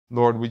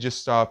Lord, we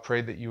just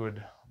pray that you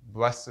would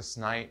bless this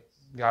night.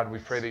 God, we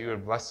pray that you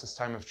would bless this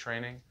time of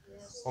training.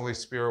 Yes. Holy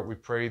Spirit, we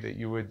pray that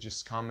you would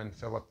just come and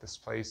fill up this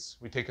place.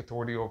 We take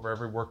authority over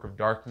every work of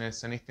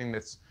darkness, anything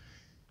that's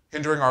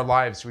hindering our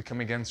lives, we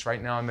come against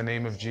right now in the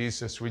name of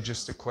Jesus. We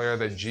just declare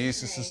that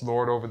Jesus is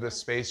Lord over this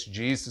space.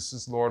 Jesus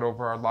is Lord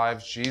over our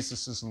lives.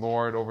 Jesus is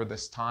Lord over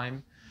this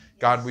time.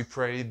 God, we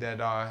pray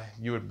that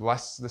you would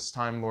bless this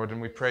time, Lord, and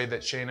we pray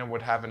that Shayna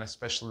would have an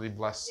especially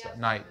blessed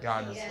night,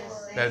 God,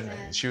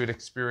 that she would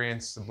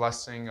experience the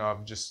blessing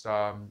of just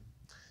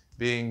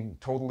being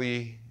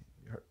totally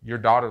your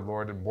daughter,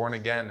 Lord, and born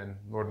again. And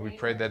Lord, we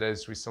pray that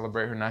as we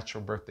celebrate her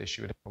natural birthday, she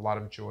would have a lot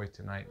of joy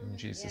tonight. In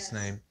Jesus'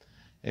 name,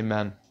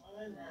 amen.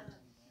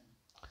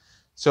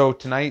 So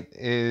tonight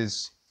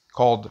is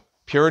called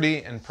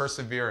Purity and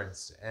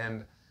Perseverance,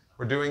 and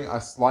we're doing a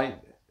slight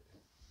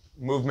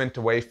movement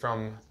away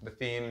from the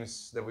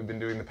themes that we've been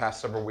doing the past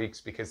several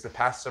weeks, because the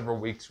past several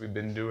weeks we've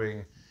been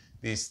doing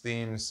these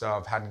themes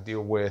of how to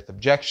deal with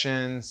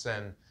objections,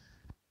 and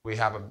we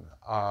have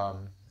a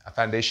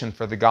foundation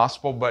for the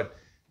gospel, but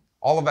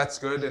all of that's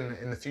good, and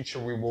in the future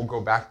we will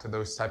go back to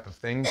those type of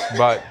things.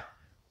 But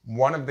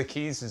one of the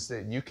keys is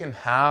that you can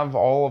have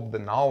all of the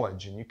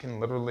knowledge and you can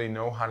literally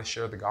know how to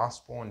share the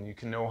gospel and you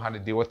can know how to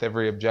deal with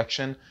every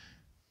objection,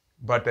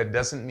 but that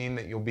doesn't mean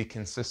that you'll be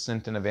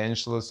consistent in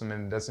evangelism,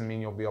 and it doesn't mean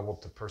you'll be able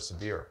to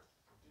persevere.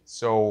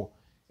 So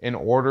in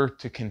order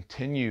to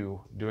continue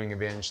doing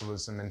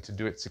evangelism and to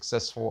do it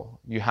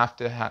successful, you have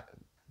to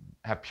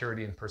have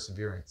purity and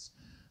perseverance.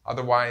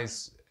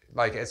 Otherwise,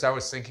 like as I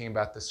was thinking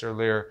about this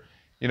earlier,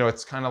 you know,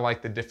 it's kind of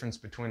like the difference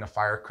between a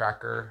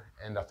firecracker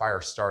and a fire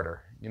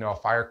starter. You know, a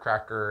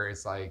firecracker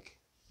is like,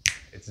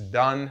 it's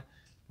done,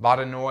 a lot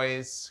of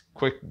noise,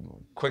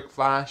 quick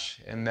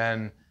flash, and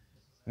then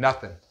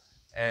nothing.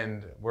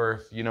 And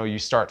where, you know, you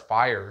start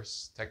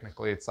fires,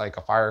 technically it's like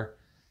a fire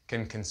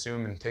can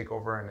consume and take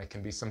over, and it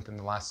can be something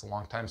that lasts a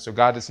long time. So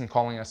God isn't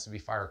calling us to be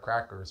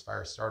firecrackers,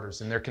 fire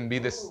starters. And there can be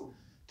this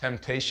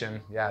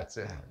temptation. Yeah,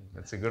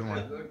 that's a good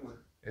one.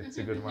 It's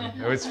a good one.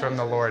 It was from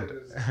the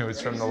Lord. It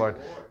was from the Lord.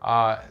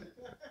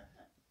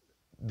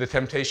 The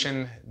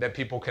temptation that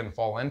people can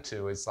fall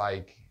into is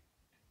like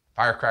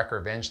firecracker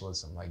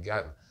evangelism. Like,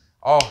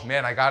 oh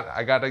man, I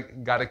got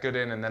it good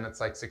in, and then it's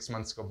like 6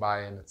 months go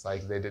by, and it's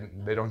like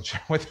they don't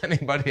share with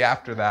anybody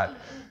after that.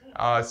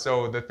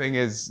 So the thing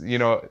is, you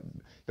know,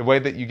 the way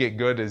that you get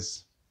good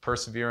is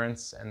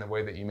perseverance, and the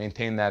way that you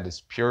maintain that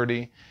is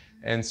purity.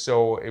 And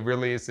so it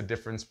really is the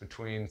difference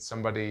between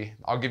somebody.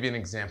 I'll give you an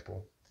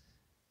example.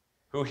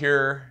 Who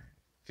here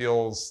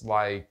feels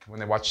like when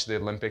they watch the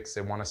Olympics,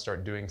 they want to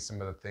start doing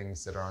some of the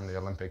things that are on the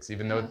Olympics,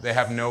 even though they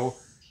have no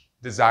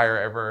desire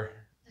ever?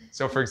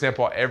 So for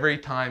example, every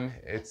time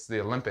it's the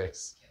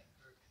Olympics,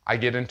 I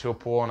get into a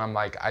pool and I'm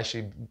like, I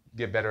should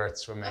get better at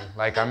swimming.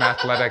 Like, I'm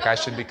athletic, I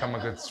should become a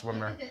good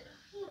swimmer.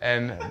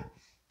 And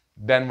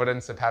then what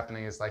ends up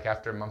happening is, like,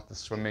 after a month of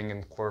swimming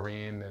in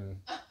chlorine and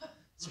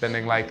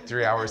spending like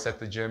 3 hours at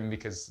the gym,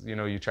 because, you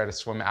know, you try to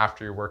swim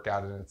after your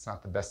workout and it's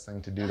not the best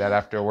thing to do that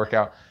after a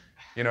workout.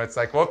 You know, it's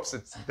like, whoops,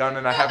 it's done,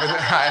 and I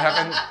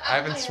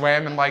haven't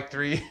swam in like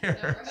 3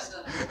 years,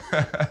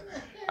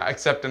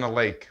 except in a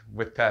lake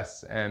with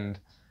Tess. And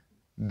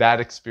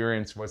that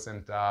experience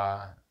wasn't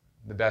the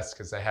best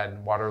because I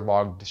had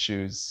waterlogged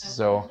shoes.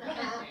 So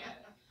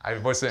I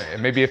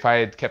wasn't. Maybe if I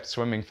had kept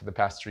swimming for the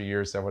past 3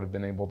 years, I would have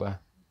been able to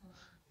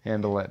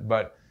handle it.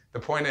 But the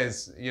point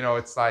is, you know,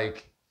 it's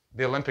like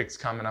the Olympics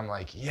come, and I'm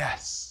like,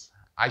 yes,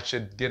 I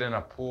should get in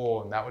a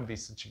pool, and that would be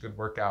such a good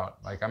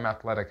workout. Like, I'm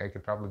athletic, I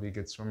could probably be a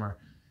good swimmer.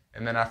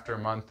 And then after a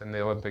month and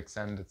the Olympics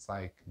end, it's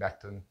like back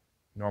to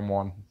normal.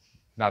 I'm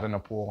not in a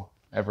pool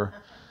ever.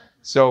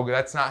 So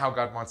that's not how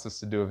God wants us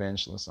to do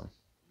evangelism.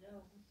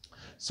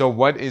 So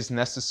what is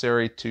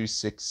necessary to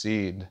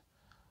succeed?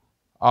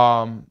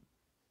 Not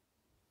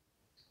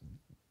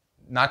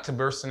to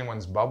burst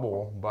anyone's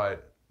bubble,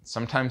 but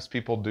sometimes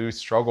people do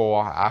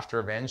struggle after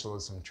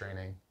evangelism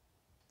training.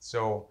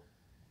 So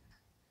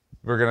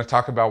we're going to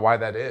talk about why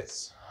that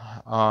is.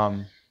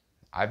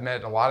 I've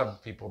met a lot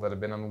of people that have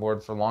been in the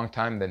Lord for a long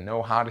time that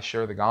know how to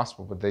share the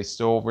gospel, but they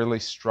still really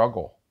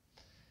struggle.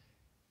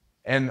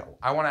 And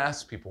I want to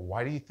ask people,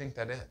 why do you think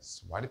that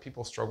is? Why do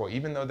people struggle,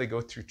 even though they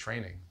go through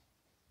training?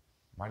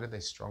 Why do they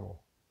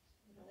struggle?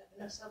 Not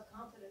enough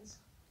self-confidence.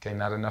 Okay,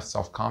 not enough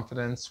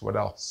self-confidence. What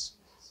else?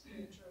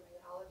 Spiritual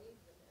reality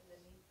of an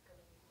enemy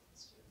coming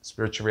against you.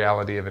 Spiritual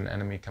reality of an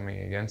enemy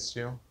coming against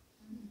you.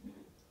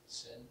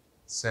 Sin.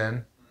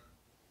 Sin.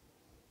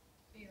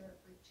 Fear of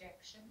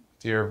rejection.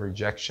 Fear of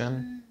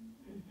rejection.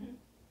 Mm-hmm.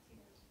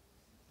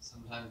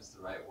 Sometimes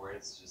the right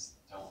words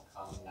just don't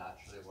come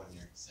naturally when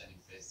you're sitting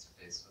face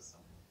to face with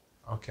someone.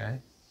 Okay.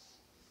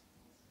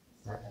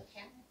 Panic.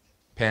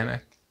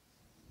 Panic.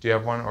 Do you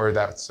have one, or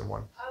that's the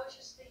one? I was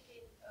just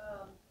thinking,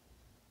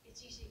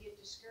 it's easy to get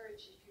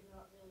discouraged if you're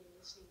not really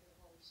listening to the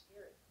Holy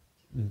Spirit.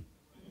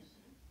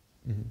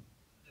 Mm-hmm.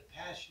 The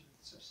passion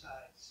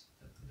subsides.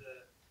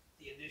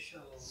 The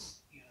initial,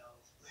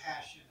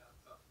 passion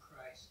of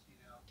Christ,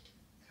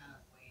 kind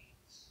of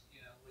wanes,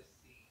 with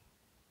the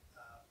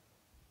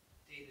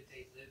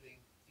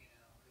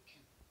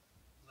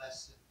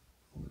lessen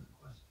over the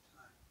course of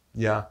time.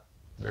 Yeah,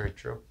 very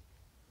true.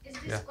 Is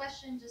this Yeah.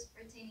 question just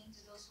pertaining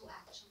to those who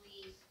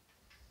actually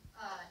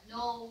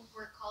know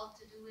we're called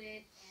to do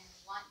it and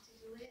want to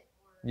do it?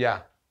 Or?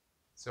 Yeah.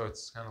 So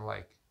it's kind of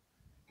like,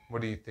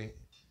 what do you think?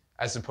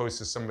 As opposed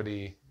to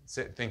somebody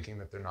thinking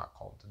that they're not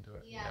called to do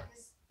it. Yeah,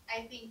 because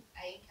I think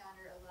I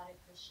encounter a lot of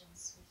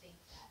Christians who think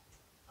that,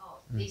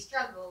 they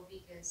struggle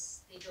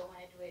because they don't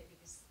want to do it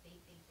because they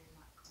think they're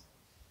not called.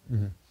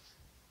 Mm-hmm.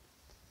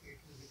 You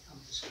can become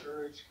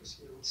discouraged because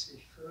you don't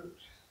see fruit.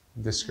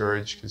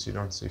 Discouraged because you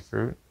don't see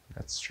fruit.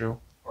 That's true.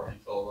 Or if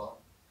you feel alone.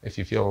 If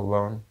you feel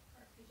alone.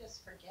 Or if you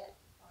just forget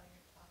while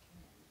you're talking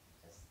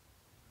and just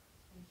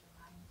change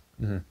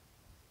your mind.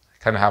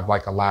 Kind of have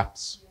like a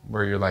lapse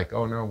where you're like,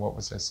 oh no, what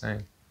was I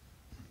saying?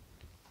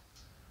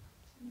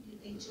 Do you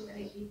think too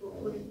many people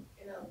put in,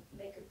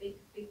 make a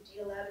big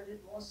deal out of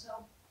it more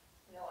so?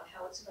 On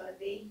how it's gonna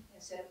be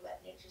instead of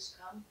letting it just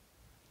come?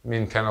 I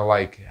mean, kind of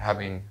like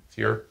having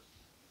fear.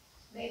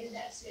 Maybe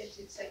that's it.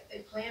 It's like they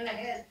plan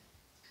ahead,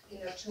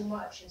 too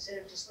much instead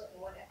of just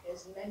letting what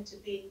is meant to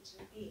be.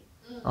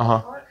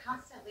 Uh-huh. Or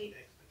constantly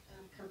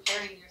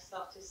comparing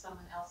yourself to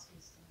someone else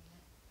who's doing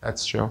it.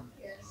 That's true.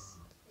 Yes.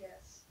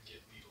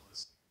 Get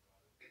legalistic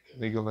about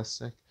it.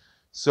 Legalistic.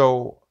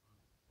 So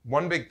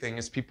one big thing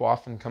is people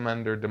often come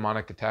under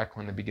demonic attack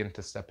when they begin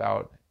to step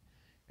out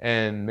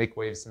and make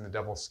waves in the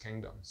devil's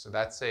kingdom. So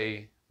that's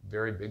a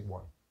very big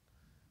one.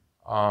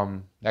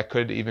 That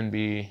could even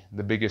be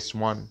the biggest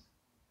one.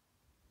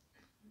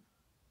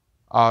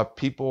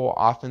 People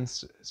often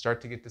start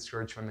to get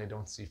discouraged when they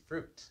don't see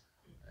fruit.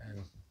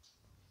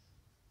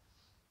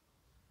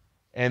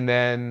 And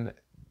then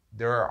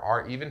there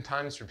are even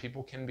times where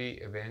people can be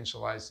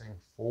evangelizing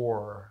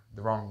for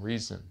the wrong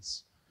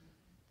reasons.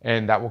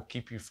 And that will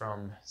keep you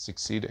from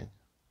succeeding.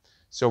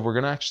 So we're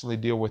going to actually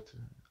deal with,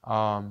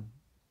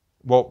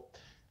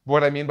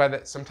 what I mean by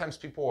that, sometimes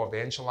people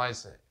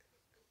evangelize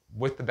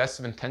with the best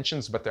of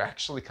intentions, but they're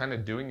actually kind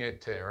of doing it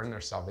to earn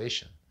their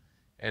salvation.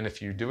 And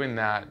if you're doing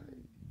that,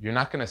 you're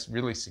not going to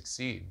really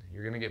succeed.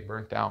 You're going to get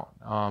burnt out.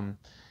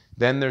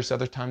 Then there's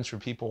other times where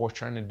people are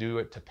trying to do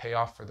it to pay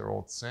off for their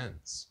old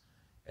sins.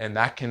 And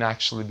that can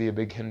actually be a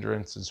big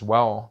hindrance as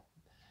well.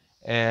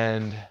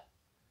 And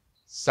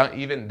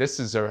even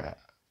this is a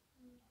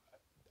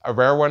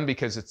rare one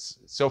because it's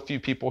so few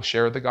people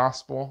share the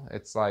gospel.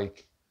 It's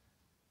like,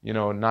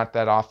 not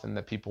that often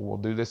that people will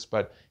do this,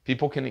 but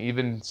people can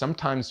even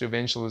sometimes do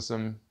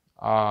evangelism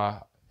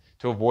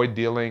to avoid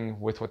dealing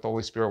with what the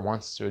Holy Spirit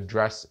wants to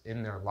address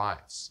in their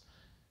lives.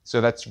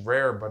 So that's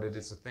rare, but it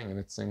is a thing, and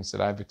it's things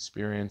that I've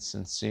experienced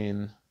and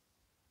seen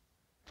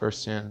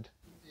firsthand.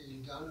 Are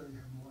you done or you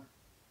have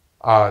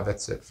more?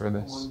 That's it for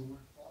this. One more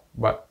thought.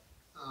 But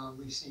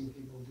We've seen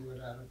people do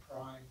it out of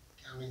pride,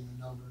 counting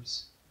the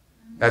numbers.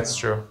 that's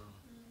true.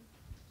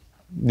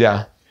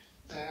 Yeah.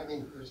 I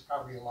mean, there's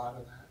probably a lot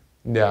of that.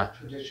 Yeah.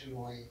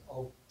 Traditionally,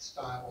 old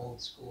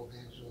school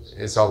evangelism.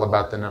 It's all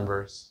about the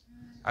numbers.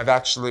 I've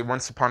actually,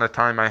 once upon a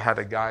time, I had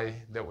a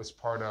guy that was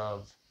part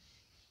of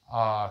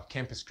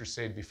Campus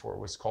Crusade before it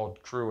was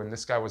called Crew, and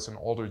this guy was an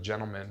older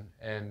gentleman,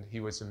 and he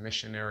was a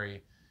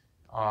missionary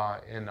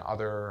in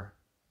other,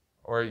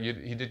 or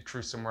he did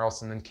Crew somewhere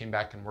else, and then came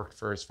back and worked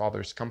for his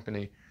father's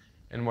company.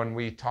 And when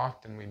we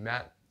talked and we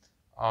met,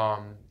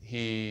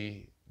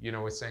 he,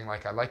 was saying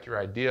like, I like your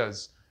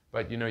ideas,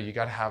 but you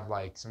got to have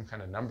like some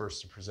kind of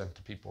numbers to present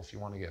to people if you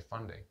want to get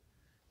funding.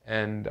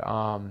 And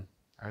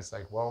I was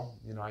like, well,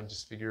 I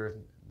just figure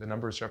the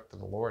numbers are up to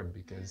the Lord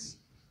because,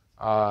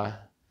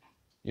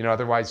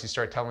 otherwise you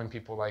start telling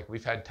people like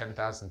we've had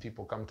 10,000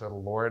 people come to the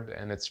Lord,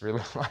 and it's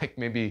really like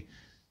maybe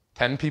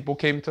 10 people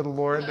came to the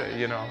Lord,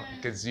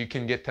 because you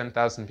can get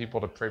 10,000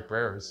 people to pray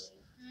prayers.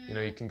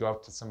 You can go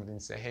up to somebody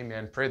and say, hey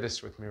man, pray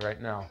this with me right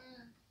now.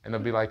 And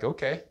they'll be like,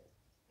 okay.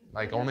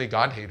 Like only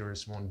God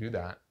haters won't do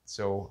that.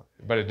 So,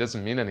 but it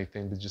doesn't mean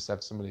anything to just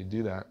have somebody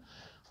do that.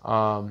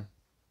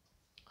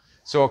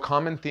 So a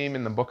common theme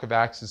in the book of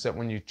Acts is that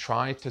when you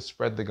try to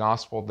spread the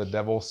gospel, the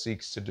devil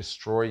seeks to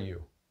destroy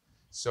you.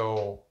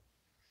 So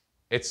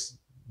it's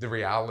the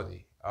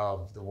reality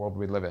of the world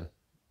we live in.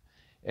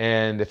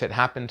 And if it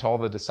happened to all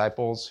the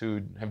disciples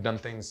who have done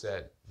things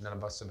that none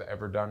of us have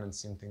ever done and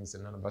seen things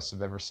that none of us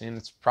have ever seen,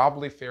 it's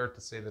probably fair to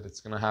say that it's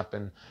going to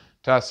happen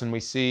to us. And we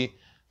see,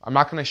 I'm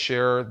not going to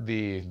share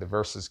the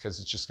verses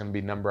because it's just going to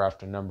be number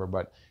after number,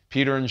 but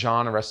Peter and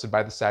John arrested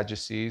by the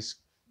Sadducees,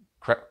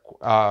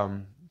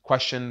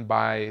 questioned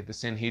by the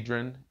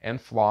Sanhedrin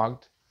and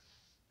flogged.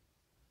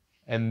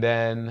 And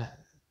then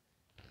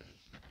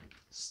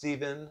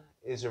Stephen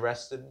is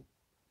arrested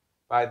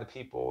by the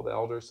people, the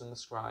elders and the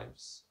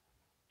scribes,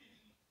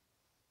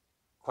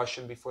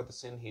 questioned before the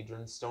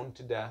Sanhedrin, stoned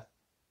to death.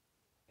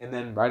 And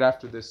then right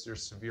after this,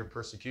 there's severe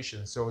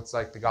persecution. So it's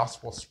like the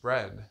gospel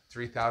spread.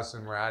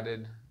 3,000 were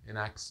added in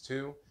Acts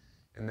 2.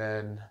 And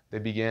then they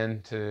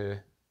began to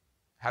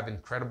have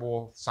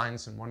incredible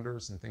signs and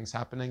wonders and things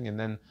happening. And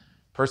then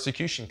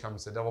persecution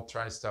comes. The devil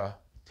tries to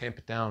tamp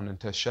it down and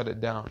to shut it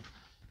down.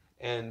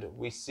 And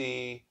we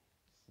see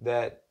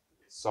that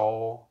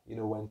Saul,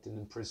 went and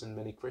imprisoned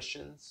many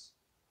Christians.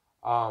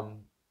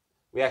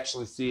 We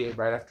actually see it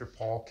right after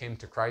Paul came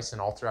to Christ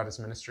and all throughout his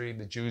ministry,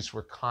 the Jews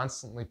were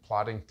constantly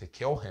plotting to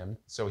kill him.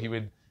 So he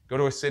would go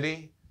to a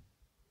city,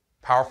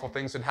 powerful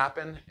things would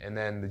happen, and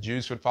then the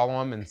Jews would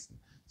follow him and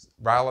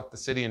rile up the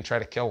city and try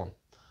to kill him.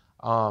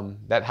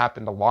 That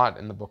happened a lot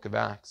in the book of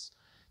Acts.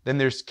 Then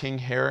there's King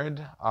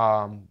Herod.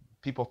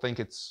 People think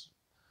it's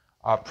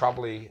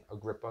probably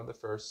Agrippa the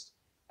first.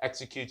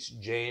 Executes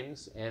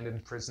James and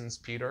imprisons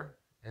Peter.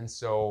 And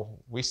so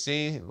we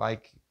see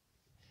like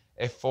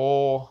a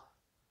full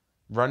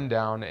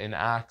rundown in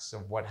Acts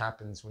of what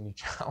happens when you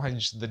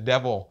challenge the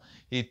devil.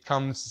 He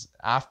comes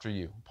after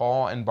you.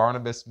 Paul and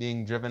Barnabas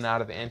being driven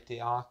out of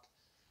Antioch.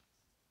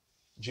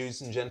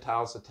 Jews and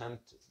Gentiles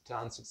attempt to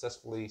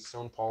unsuccessfully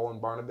stone Paul and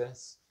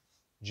Barnabas.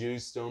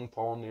 Jews stoned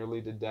Paul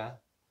nearly to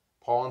death.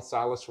 Paul and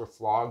Silas were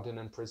flogged and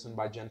imprisoned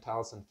by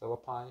Gentiles in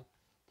Philippi.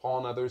 Paul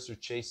and others are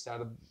chased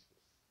out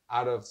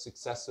of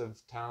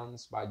successive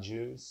towns by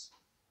Jews.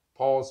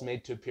 Paul is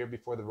made to appear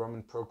before the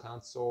Roman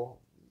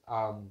proconsul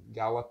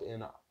Gallop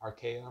in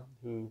Achaia,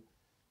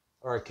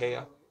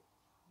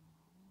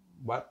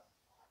 What?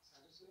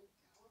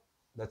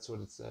 That's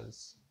what it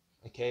says.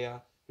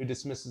 Achaia, who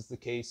dismisses the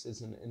case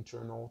as an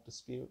internal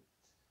dispute.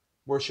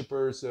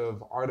 Worshippers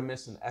of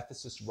Artemis in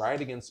Ephesus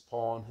riot against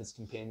Paul and his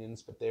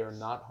companions, but they are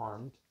not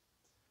harmed.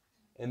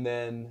 And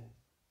then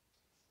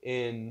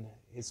in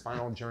his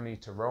final journey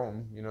to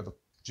Rome, the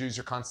Jews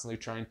are constantly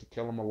trying to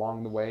kill him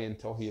along the way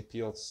until he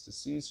appeals to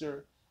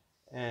Caesar.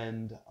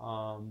 And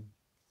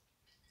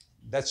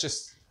that's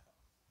just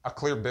a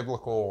clear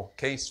biblical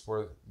case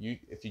for you.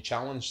 If you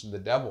challenge the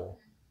devil,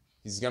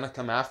 he's going to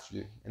come after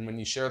you. And when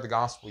you share the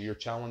gospel, you're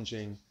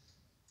challenging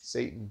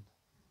Satan.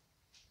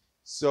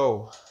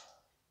 So,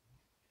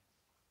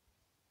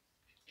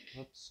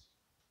 oops.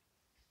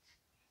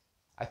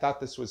 I thought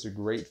this was a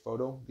great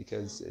photo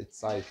because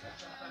it's like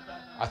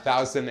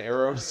 1,000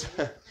 arrows.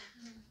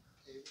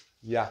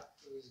 Yeah.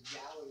 It was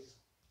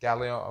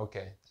Gallio,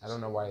 okay. I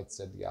don't know why it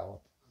said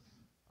Gallop.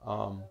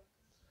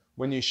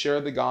 When you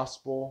share the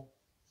gospel,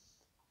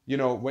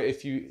 the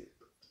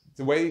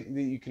way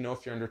that you can know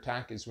if you're under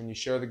attack is when you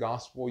share the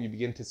gospel, you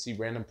begin to see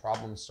random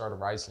problems start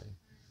arising.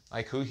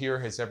 Like, who here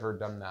has ever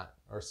done that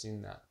or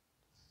seen that?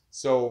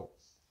 So,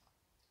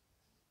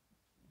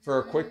 for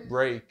a quick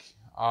break,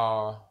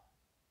 I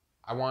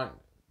want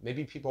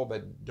maybe people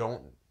that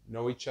don't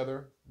know each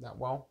other that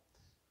well.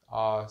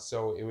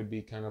 So it would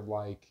be kind of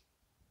like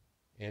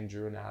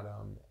Andrew and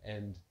Adam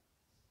and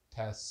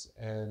Tess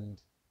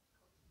and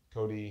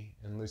Cody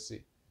and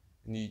Lucy,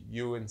 and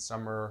you and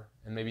Summer,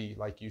 and maybe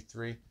like you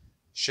three,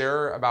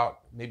 share about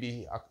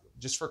maybe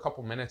just for a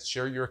couple minutes,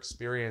 share your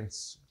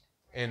experience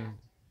and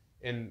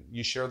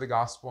you share the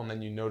gospel, and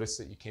then you notice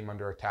that you came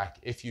under attack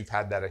if you've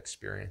had that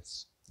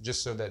experience,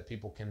 just so that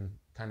people can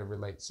kind of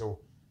relate. So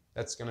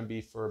that's going to be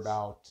for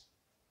about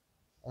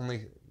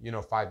only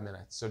 5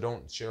 minutes. So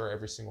don't share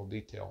every single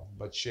detail,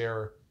 but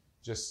share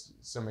just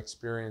some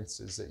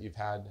experiences that you've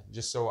had,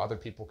 just so other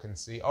people can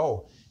see,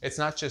 oh, it's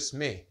not just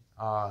me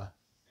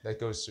that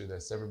goes through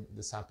this.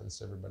 This happens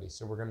to everybody.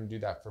 So we're going to do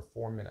that for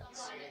 4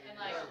 minutes.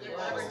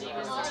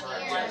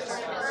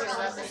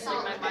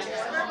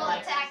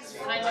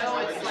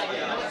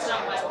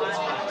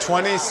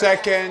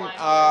 20-second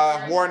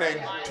warning.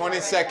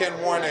 20-second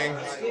warning.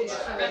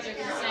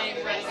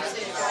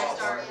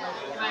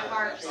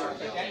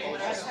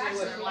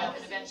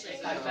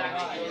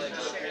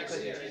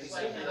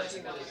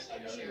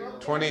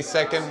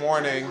 20-second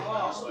warning.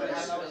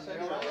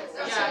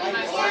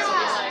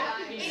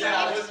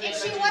 If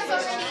she was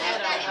already at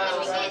that in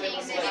the beginning,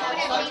 then it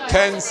would have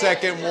been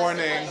 10-second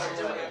warning.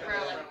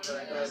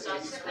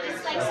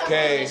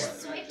 Okay.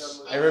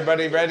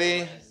 Everybody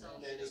ready?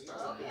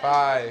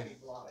 5,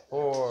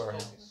 4,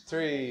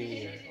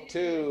 3,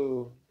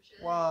 2,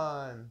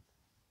 1.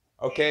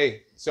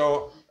 Okay,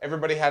 so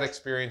everybody had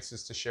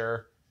experiences to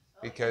share,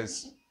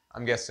 because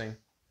I'm guessing.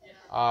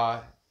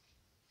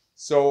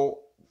 So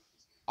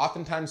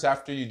oftentimes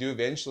after you do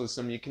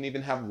evangelism, you can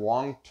even have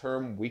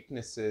long-term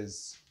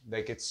weaknesses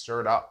that get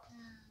stirred up.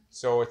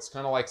 So it's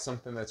kind of like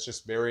something that's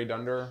just buried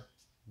under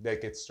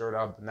that gets stirred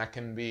up, and that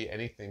can be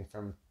anything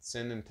from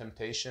sin and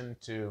temptation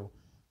to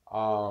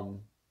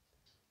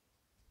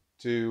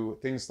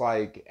things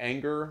like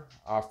anger,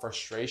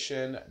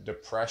 frustration,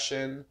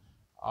 depression,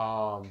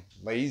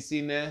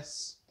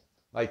 laziness.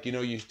 Like,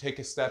 you take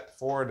a step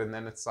forward and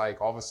then it's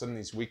like all of a sudden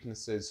these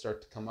weaknesses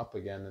start to come up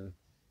again, and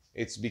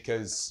it's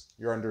because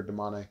you're under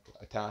demonic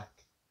attack.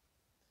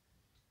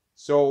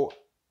 So,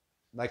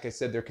 like I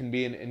said, there can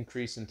be an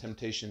increase in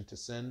temptation to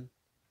sin.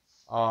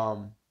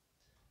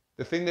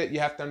 The thing that you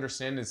have to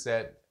understand is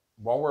that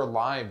while we're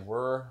alive,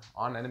 we're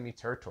on enemy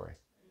territory,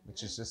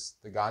 which is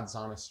just the God's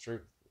honest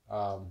truth.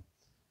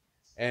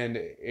 And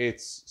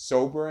it's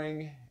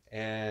sobering,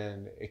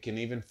 and it can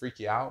even freak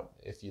you out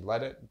if you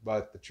let it.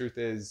 But the truth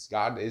is,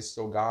 God is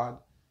still God.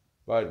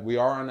 But we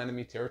are on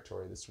enemy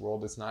territory. This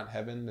world is not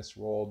heaven. This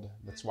world,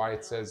 that's why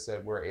it says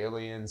that we're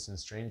aliens and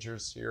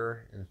strangers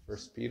here in 1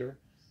 Peter.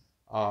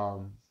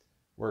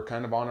 We're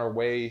kind of on our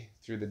way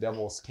through the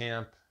devil's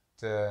camp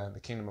to the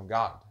kingdom of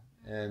God.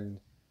 And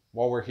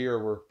while we're here,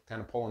 we're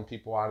kind of pulling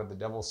people out of the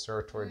devil's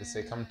territory to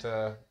say, come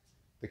to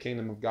the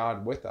kingdom of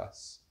God with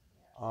us.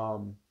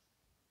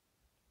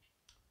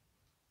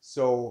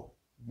 So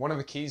one of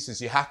the keys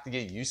is you have to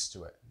get used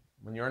to it.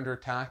 When you're under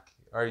attack,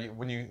 or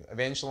when you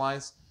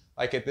evangelize,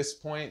 like at this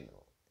point,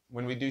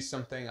 when we do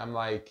something,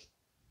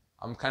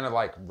 I'm kind of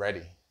like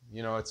ready.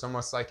 You know, it's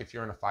almost like if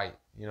you're in a fight,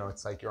 you know,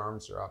 it's like your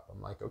arms are up.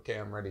 I'm like, okay,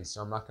 I'm ready.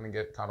 So I'm not going to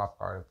get caught off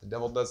guard. If the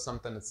devil does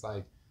something, it's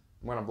like,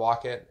 I'm going to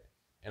block it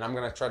and I'm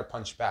going to try to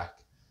punch back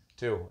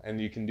too. And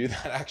you can do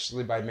that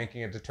actually by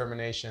making a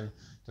determination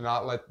to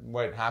not let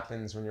what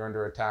happens when you're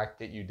under attack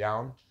get you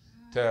down,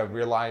 to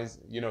realize,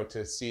 you know,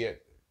 to see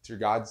it through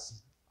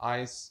God's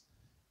eyes.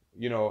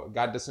 You know,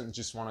 God doesn't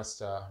just want us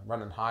to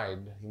run and hide.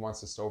 He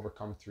wants us to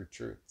overcome through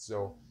truth.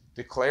 So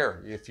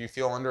declare, if you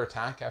feel under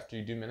attack after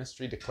you do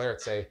ministry, declare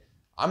it. Say,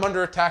 I'm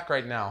under attack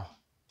right now.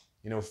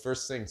 You know,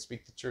 first thing,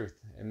 speak the truth,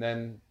 and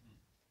then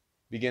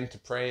begin to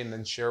pray, and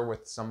then share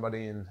with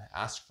somebody and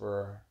ask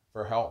for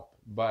help.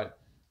 But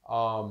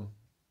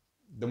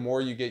the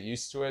more you get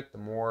used to it, the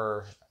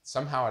more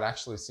somehow it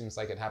actually seems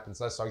like it happens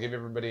less. So I'll give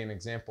everybody an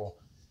example.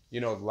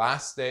 You know,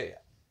 last day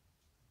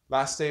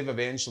of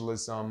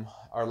evangelism,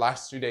 or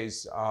last 2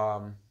 days,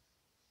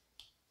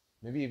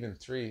 maybe even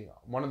 3.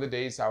 One of the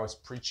days I was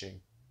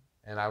preaching,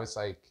 and I was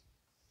like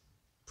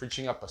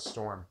preaching up a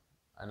storm.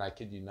 And I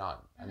kid you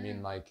not. I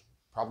mean, like,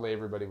 probably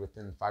everybody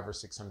within 500 or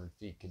 600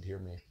 feet could hear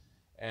me.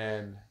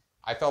 And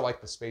I felt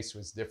like the space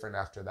was different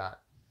after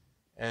that.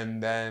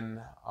 And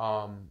then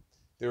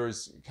there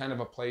was kind of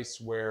a place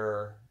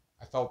where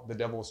I felt the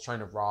devil was trying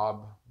to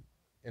rob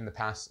in the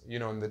past, you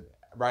know,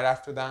 right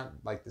after that,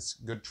 like this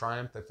good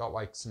triumph. I felt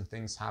like some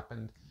things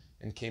happened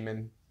and came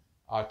in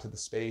to the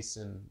space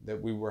and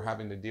that we were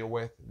having to deal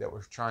with, that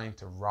were trying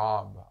to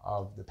rob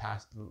of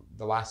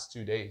the last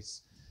 2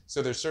 days.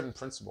 So there's certain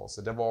principles.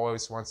 The devil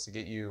always wants to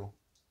get you,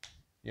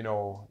 you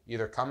know,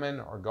 either coming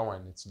or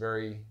going. It's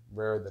very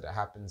rare that it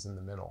happens in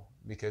the middle,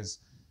 because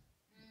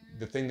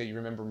the thing that you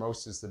remember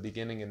most is the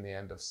beginning and the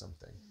end of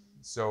something.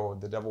 So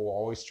the devil will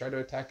always try to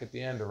attack at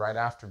the end or right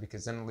after,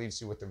 because then it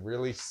leaves you with a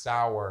really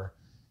sour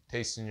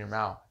taste in your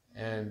mouth.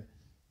 And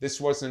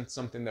this wasn't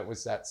something that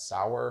was that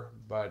sour,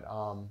 but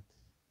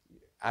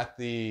at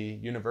the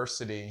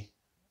university,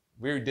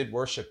 we did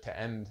worship to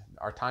end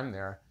our time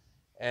there.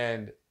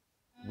 And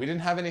we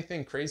didn't have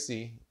anything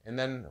crazy. And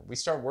then we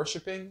start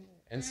worshiping,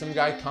 and some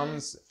guy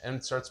comes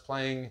and starts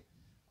playing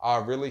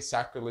a really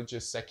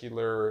sacrilegious,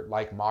 secular,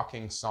 like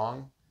mocking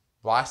song,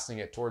 blasting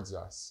it towards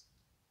us.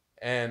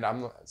 And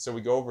so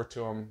we go over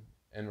to him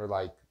and we're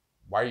like,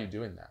 why are you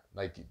doing that?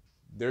 Like,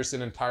 there's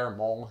an entire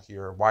mall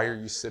here. Why are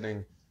you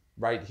sitting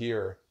right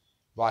here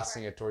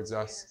blasting it towards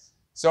us?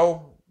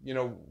 So, you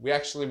know, we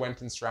actually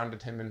went and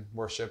surrounded him in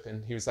worship,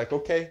 and he was like,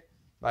 okay,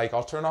 like,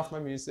 I'll turn off my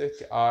music.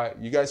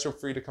 You guys are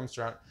free to come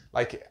surround.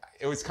 Like,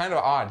 it was kind of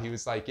odd. He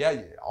was like,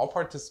 yeah, I'll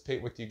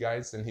participate with you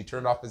guys. And he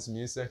turned off his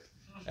music,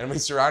 and we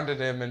surrounded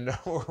him and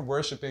were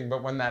worshiping.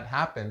 But when that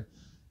happened,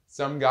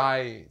 some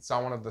guy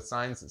saw one of the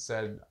signs that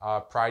said,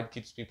 pride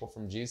keeps people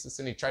from Jesus,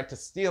 and he tried to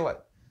steal it.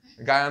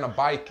 A guy on a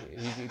bike,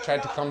 he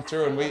tried to come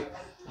through, and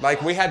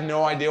we had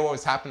no idea what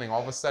was happening.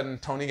 All of a sudden,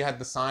 Tony had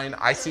the sign.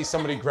 I see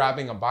somebody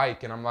grabbing a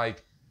bike, and I'm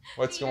like,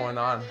 what's going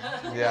on?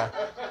 Yeah.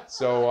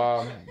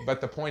 So,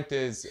 but the point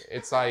is,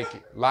 it's like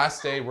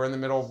last day, we're in the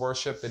middle of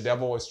worship. The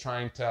devil was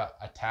trying to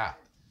attack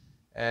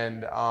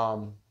and,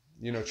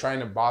 you know,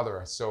 trying to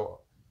bother us. So,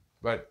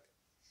 but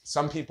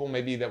some people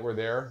maybe that were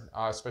there,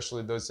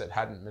 especially those that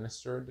hadn't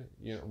ministered,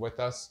 you know, with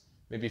us,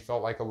 maybe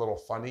felt like a little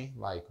funny,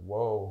 like,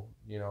 whoa,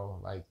 you know,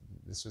 like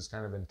this was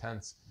kind of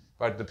intense.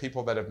 But the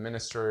people that have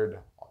ministered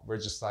were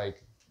just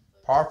like,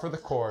 par for the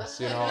course,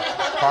 you know,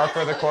 par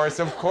for the course.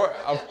 Of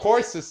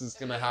course this is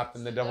going to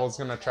happen. The devil's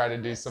going to try to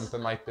do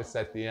something like this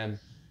at the end.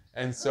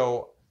 And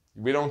so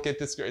we don't get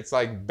this. It's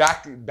like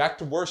back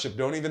to worship.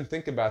 Don't even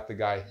think about the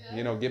guy.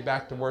 You know, get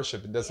back to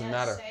worship. It doesn't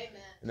matter. Amen.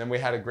 And then we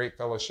had a great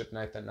fellowship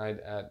night that night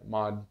at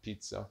Mod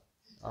Pizza.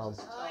 Oh,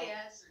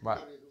 yes. But,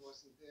 Anybody who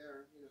wasn't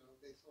there, you know,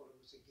 they thought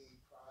it was a gay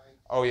pride.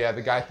 oh yeah,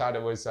 the guy thought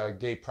it was a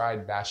gay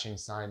pride bashing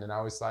sign, and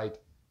I was like,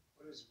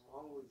 What is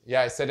wrong with you?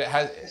 yeah, I said it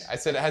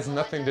has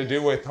nothing to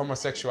do with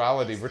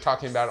homosexuality. We're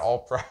talking about all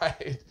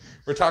pride.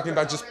 We're talking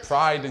about just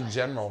pride in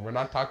general. We're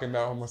not talking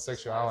about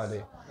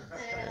homosexuality.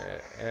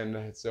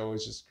 And so it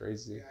was just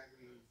crazy. Yeah,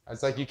 I mean, I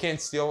was like, you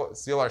can't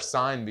steal our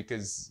sign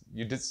because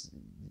you just,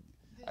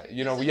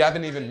 you know, you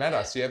haven't even met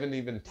us. You haven't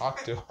even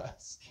talked to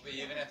us. But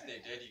even if they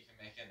did, you can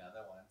make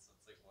another one. So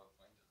it's like, what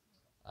point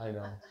does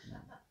it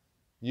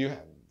I know.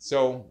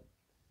 So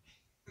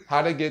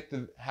how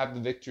to have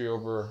the victory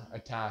over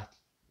attack.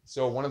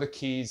 So one of the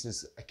keys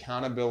is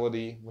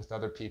accountability with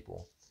other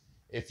people.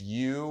 If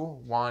you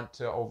want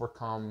to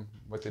overcome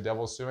what the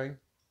devil's doing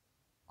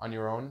on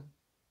your own,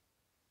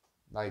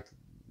 like,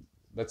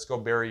 let's go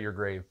bury your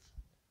grave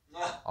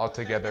all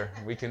together.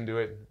 We can do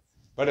it.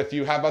 But if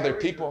you have other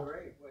people,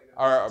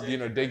 or, you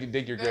know,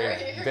 dig your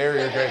grave,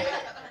 bury your grave.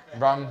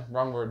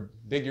 Wrong word.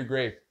 Dig your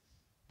grave.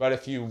 But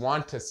if you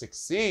want to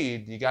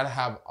succeed, you got to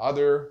have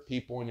other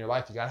people in your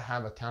life. You got to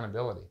have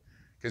accountability.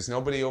 because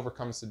nobody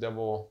overcomes the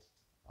devil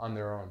on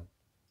their own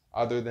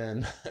other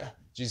than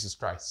Jesus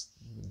Christ.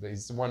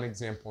 He's one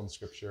example in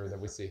Scripture that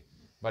we see.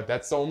 But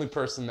that's the only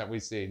person that we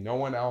see. No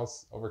one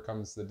else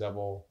overcomes the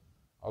devil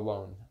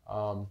alone.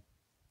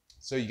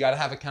 So you got to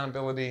have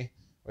accountability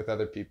with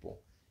other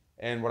people.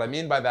 And what I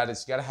mean by that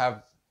is you got to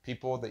have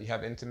people that you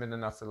have intimate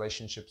enough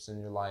relationships in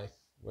your life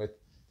with,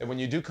 that when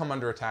you do come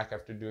under attack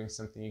after doing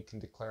something, you can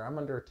declare, I'm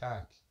under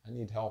attack. I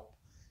need help.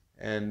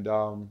 And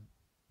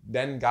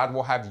then God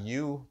will have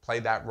you play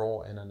that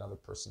role in another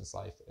person's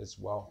life as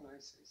well. Can I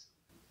say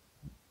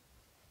something?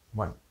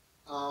 What?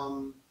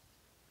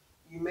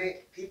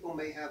 People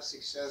may have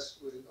success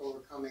with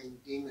overcoming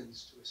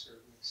demons to a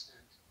certain extent,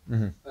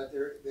 Mm-hmm. but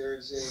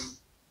there's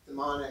a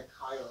demonic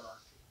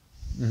hierarchy,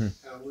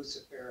 Mm-hmm. a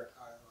Luciferic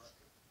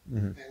hierarchy,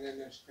 Mm-hmm. and then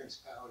there's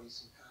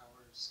principalities and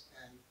powers,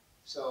 and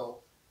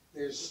so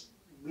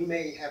we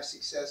may have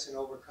success in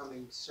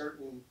overcoming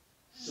certain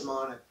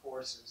demonic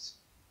forces,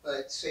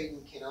 but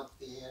Satan can up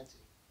the ante,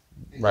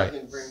 and Right. he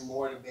can bring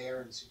more to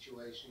bear in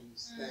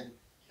situations than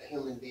a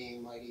human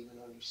being might even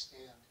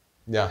understand.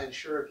 Yeah. And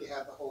sure, if you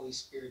have the Holy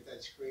Spirit,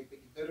 that's great, but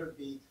you better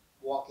be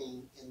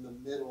walking in the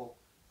middle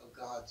of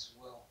God's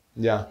will.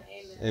 Yeah.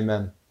 Amen.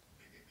 Amen.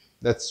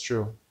 That's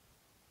true.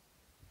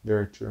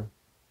 Very true.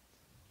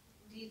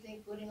 Do you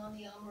think putting on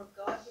the armor of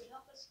God would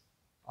help us?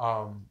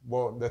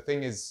 Well, the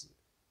thing is,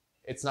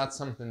 it's not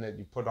something that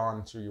you put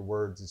on through your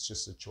words. It's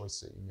just a choice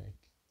that you make.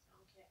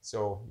 Okay.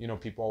 So,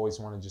 people always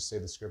want to just say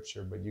the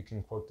scripture, but you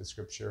can quote the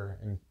scripture,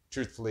 and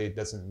truthfully, it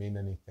doesn't mean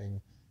anything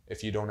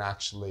if you don't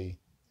actually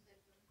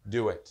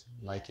do it.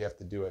 Like, you have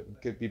to do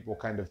it. People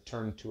kind of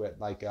turn to it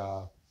like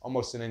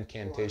almost an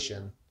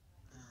incantation,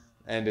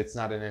 and it's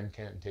not an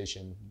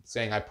incantation.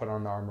 Saying I put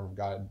on the armor of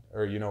God,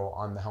 or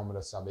on the helmet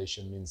of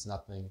salvation, means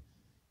nothing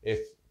if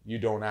you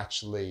don't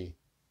actually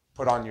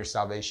put on your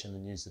salvation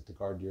and use it to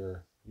guard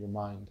your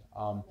mind.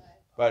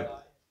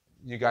 But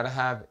you got to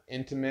have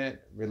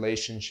intimate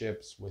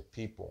relationships with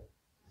people.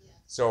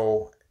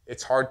 So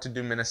it's hard to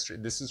do ministry.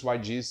 This is why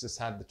Jesus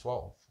had the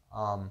 12,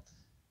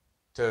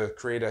 to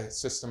create a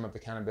system of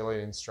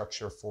accountability and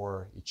structure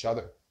for each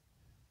other.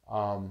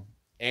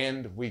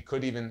 And we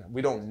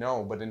don't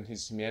know, but in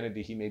his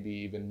humanity, he maybe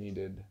even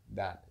needed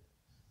that.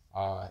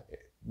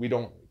 We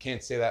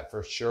can't say that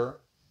for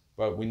sure,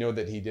 but we know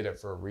that he did it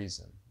for a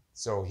reason.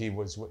 So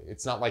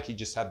it's not like he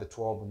just had the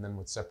 12 and then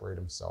would separate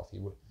himself.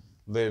 He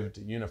lived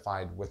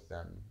unified with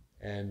them.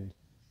 And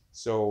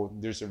so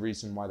there's a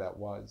reason why that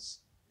was.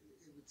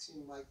 It would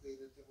seem likely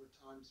that there were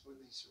times when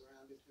they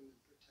surrounded him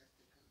and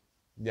protected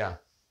him. Yeah.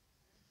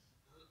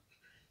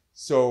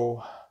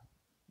 So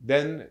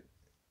then,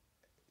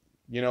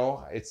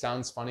 it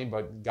sounds funny,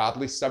 but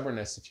godly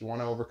stubbornness, if you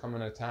want to overcome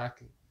an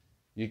attack,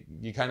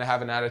 you kind of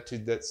have an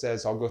attitude that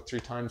says, I'll go 3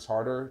 times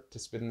harder to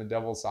spit in the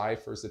devil's eye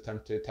for his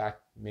attempt to attack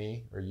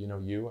me, or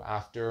you,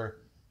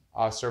 after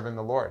serving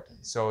the Lord.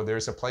 So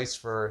there's a place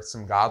for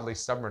some godly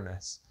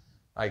stubbornness.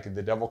 Like, if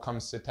the devil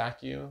comes to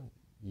attack you,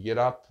 you get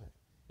up.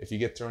 If you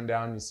get thrown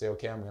down, you say,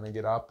 okay, I'm going to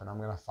get up and I'm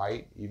going to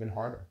fight even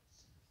harder.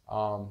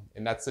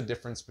 And that's the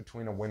difference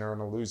between a winner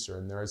and a loser.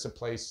 And there is a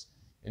place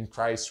in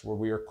Christ where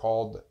we are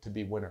called to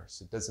be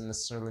winners. It doesn't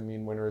necessarily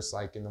mean winners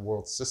like in the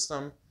world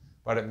system,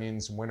 but it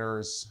means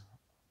winners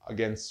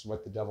against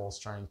what the devil is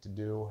trying to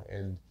do.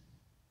 And,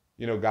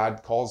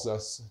 God calls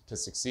us to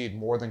succeed,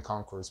 more than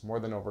conquerors, more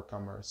than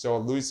overcomers. So a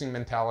losing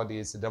mentality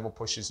is the devil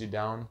pushes you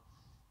down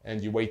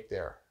and you wait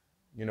there,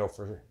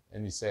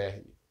 and you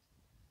say,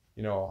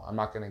 I'm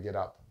not going to get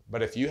up.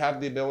 But if you have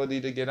the ability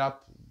to get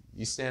up,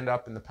 you stand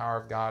up in the power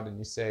of God and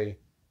you say,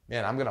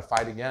 man, I'm going to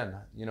fight again.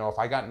 If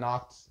I got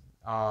knocked,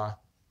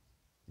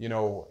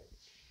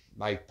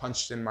 like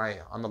punched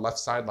on the left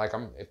side, like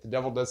if the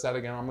devil does that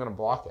again, I'm going to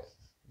block it.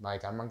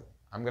 Like I'm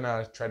going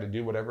to try to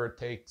do whatever it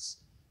takes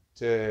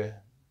to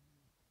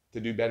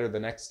do better the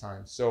next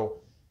time.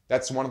 So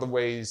that's one of the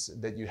ways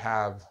that you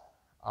have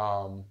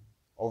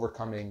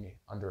overcoming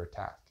under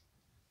attack.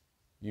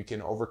 You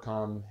can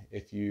overcome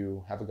if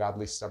you have a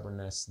godly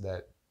stubbornness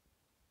that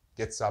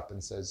gets up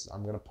and says,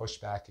 I'm going to push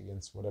back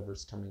against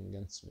whatever's coming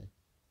against me.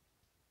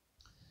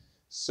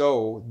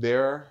 So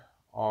there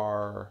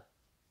are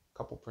a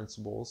couple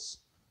principles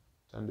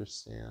to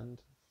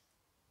understand.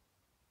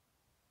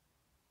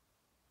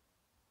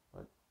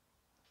 What?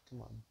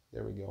 Come on,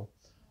 there we go.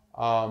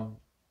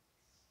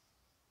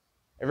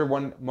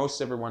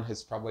 Most everyone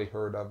has probably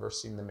heard of or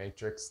seen The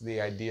Matrix. The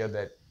idea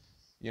that,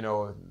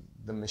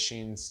 the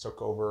machines took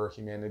over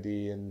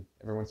humanity and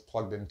everyone's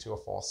plugged into a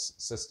false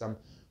system.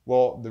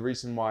 Well, the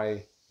reason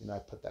why, I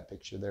put that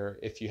picture there,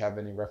 if you have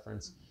any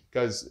reference,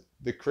 because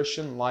the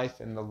Christian life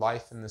and the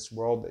life in this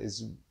world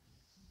is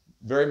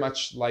very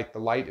much like the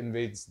light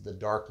invades the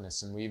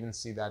darkness. And we even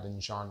see that in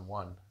John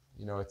 1.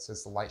 It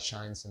says the light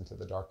shines into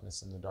the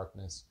darkness and the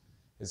darkness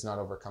is not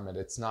overcome it.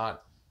 It's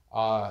not,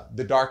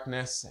 the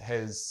darkness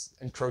has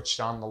encroached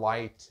on the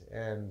light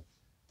and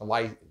the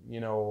light,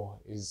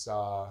 is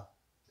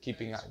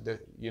keeping,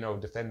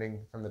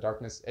 defending from the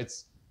darkness.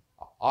 It's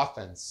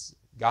offense.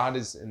 God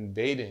is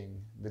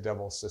invading the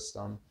devil's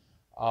system,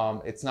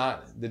 It's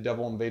not the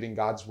devil invading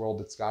God's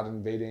world. It's God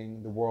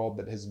invading the world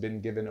that has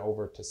been given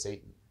over to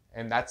Satan.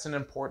 And that's an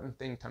important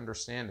thing to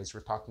understand as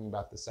we're talking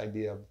about this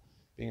idea of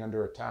being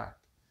under attack.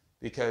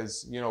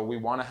 Because, you know, we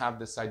want to have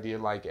this idea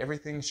like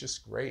everything's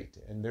just great.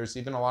 And there's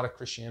even a lot of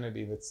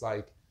Christianity that's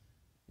like,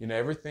 you know,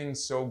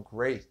 everything's so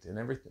great, and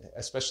everything,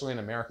 especially in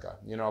America.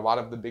 You know, a lot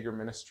of the bigger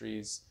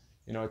ministries,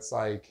 you know, it's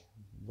like,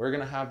 we're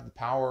going to have the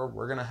power,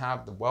 we're going to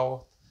have the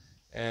wealth.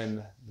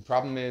 And the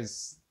problem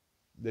is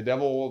the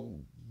devil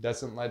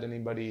doesn't let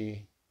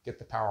anybody get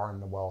the power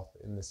and the wealth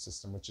in this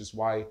system, which is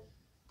why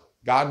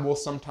God will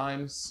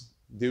sometimes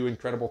do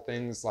incredible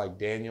things like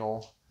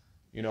Daniel.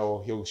 You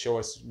know, he'll show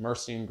us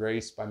mercy and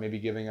grace by maybe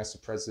giving us a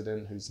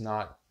president who's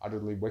not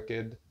utterly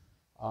wicked.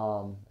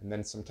 And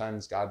then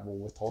sometimes God will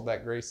withhold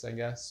that grace, I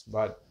guess.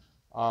 But,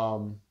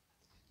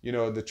 you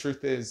know, the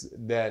truth is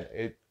that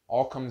it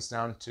all comes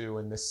down to,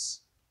 in this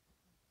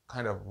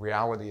kind of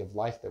reality of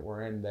life that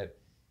we're in, that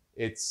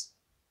it's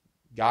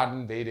God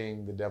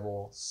invading the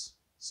devil's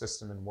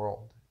system and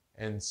world.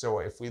 And so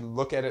if we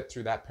look at it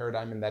through that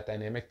paradigm and that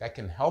dynamic, that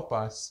can help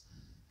us.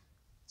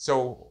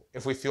 So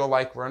if we feel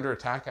like we're under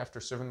attack after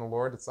serving the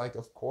Lord, it's like,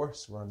 of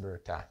course we're under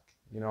attack.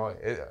 You know,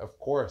 of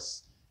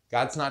course.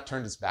 God's not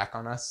turned his back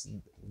on us.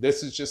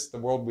 This is just the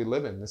world we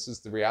live in. This is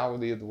the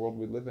reality of the world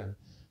we live in.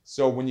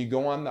 So when you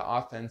go on the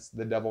offense,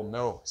 the devil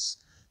knows.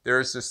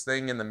 There's this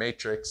thing in the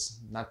Matrix,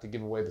 not to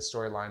give away the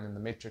storyline, in the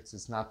Matrix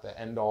is not the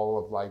end all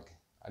of like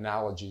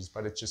analogies,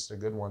 but it's just a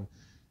good one.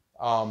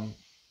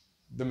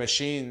 The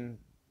machine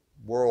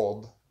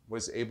world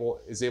is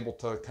able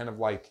to kind of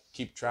like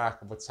keep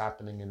track of what's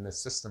happening in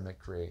this system it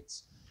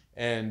creates.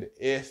 And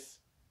if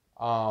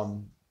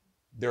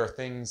there are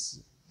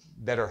things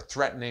that are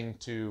threatening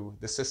to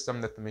the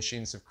system that the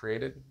machines have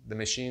created, the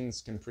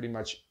machines can pretty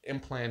much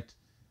implant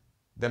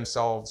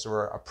themselves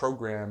or a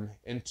program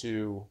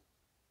into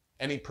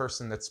any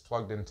person that's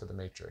plugged into the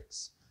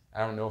Matrix. I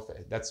don't know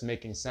if that's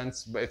making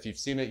sense, but if you've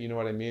seen it, you know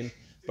what I mean.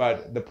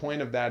 But the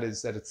point of that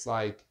is that it's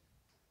like,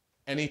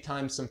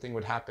 anytime something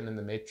would happen in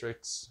the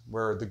Matrix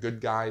where the good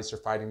guys are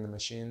fighting the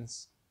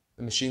machines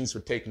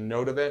would take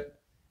note of it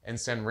and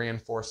send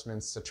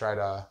reinforcements to try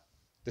to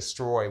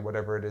destroy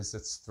whatever it is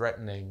that's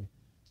threatening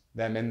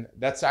them. And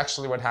that's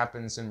actually what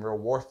happens in real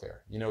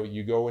warfare. You know,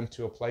 you go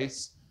into a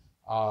place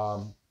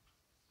and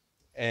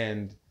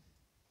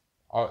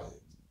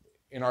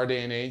in our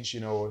day and age, you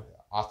know,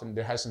 often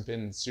there hasn't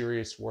been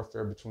serious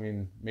warfare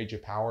between major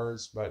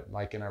powers, but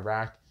like in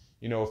Iraq,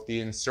 you know, if the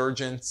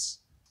insurgents,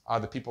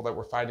 the people that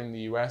were fighting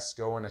the U.S.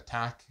 go and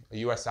attack a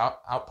U.S.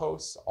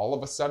 outpost, all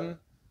of a sudden,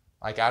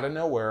 like out of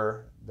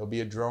nowhere, there'll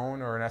be a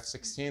drone or an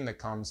F-16 that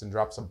comes and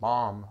drops a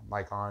bomb,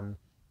 like on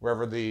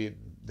wherever the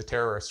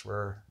terrorists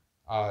were,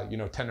 you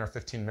know, 10 or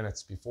 15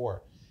 minutes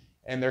before.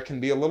 And there can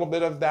be a little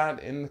bit of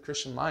that in the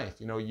Christian life.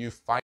 You know, you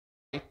fight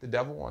the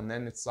devil, and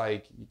then it's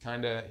like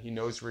he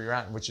knows where you're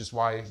at, which is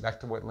why, back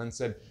to what Lynn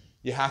said,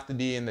 you have to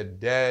be in the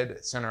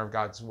dead center of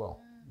God's will.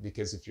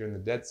 Because if you're in the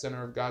dead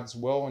center of God's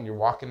will and you're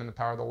walking in the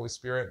power of the Holy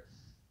Spirit,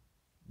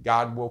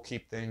 God will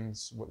keep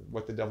things,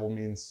 what the devil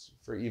means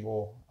for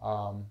evil,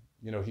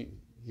 you know,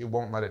 he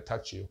won't let it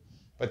touch you.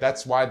 But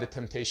that's why the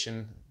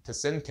temptation to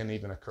sin can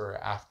even occur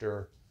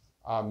after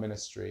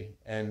ministry,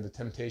 and the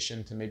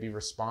temptation to maybe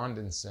respond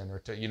in sin, or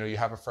to, you know, you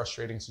have a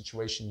frustrating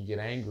situation, you get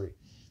angry.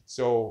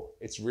 So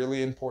it's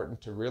really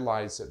important to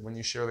realize that when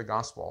you share the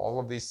gospel, all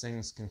of these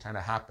things can kind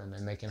of happen,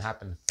 and they can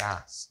happen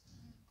fast.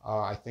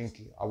 I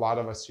think a lot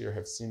of us here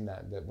have seen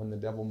that when the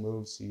devil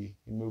moves, he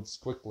moves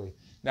quickly.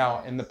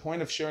 Now, and the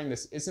point of sharing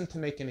this isn't to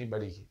make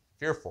anybody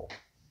fearful.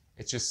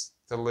 It's just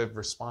to live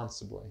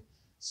responsibly.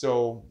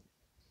 So,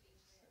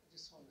 I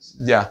just want to say,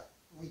 yeah.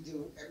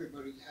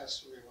 Everybody has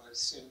to realize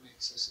sin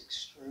makes us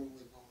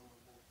extremely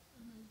vulnerable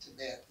to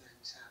bad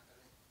things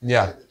happening.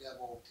 Yeah. To the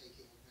devil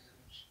taking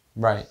advantage.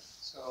 Right.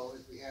 So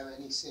if we have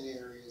any sin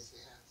areas, they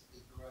have to be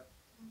brought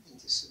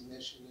into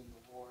submission in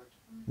the Lord.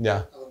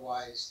 Yeah.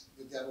 Otherwise,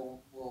 the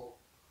devil will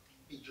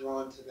be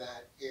drawn to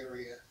that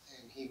area,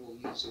 and he will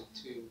use it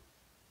to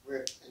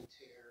rip and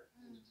tear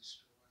and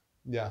destroy.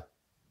 Yeah.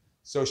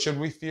 So should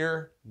we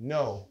fear?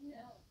 No.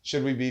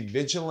 Should we be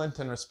vigilant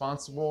and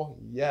responsible?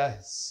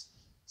 Yes.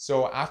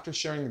 So after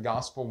sharing the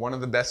gospel, one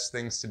of the best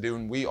things to do,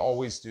 and we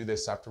always do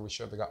this after we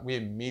share the gospel, we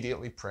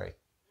immediately pray.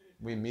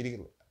 We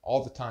immediately,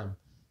 all the time.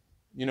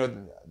 You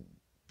know,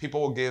 people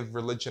will give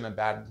religion a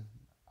bad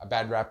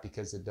rap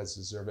because it does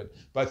deserve it.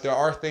 But there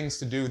are things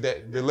to do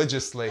that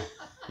religiously,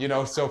 you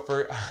know, so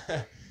for,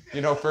 you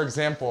know, for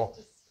example,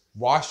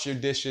 wash your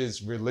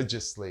dishes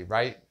religiously,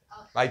 right?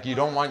 Like you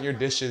don't want your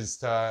dishes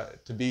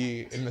to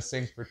be in the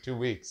sink for 2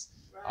 weeks.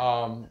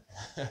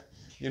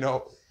 You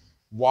know,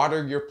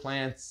 water your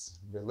plants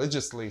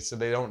religiously so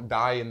they don't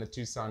die in the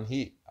Tucson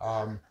heat.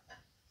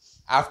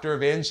 After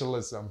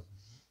evangelism,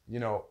 you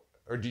know,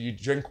 or do you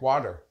drink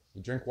water?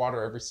 You drink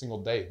water every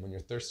single day. When you're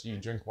thirsty, you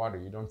drink water.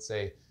 You don't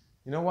say,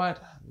 you know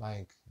what,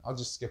 like, I'll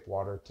just skip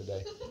water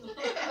today.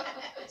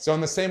 So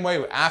in the same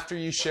way, after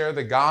you share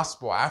the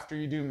gospel, after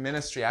you do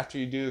ministry, after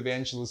you do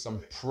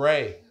evangelism,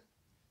 pray.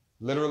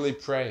 Literally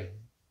pray.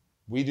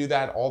 We do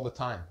that all the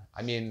time.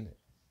 I mean,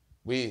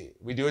 we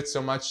do it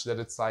so much that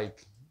it's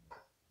like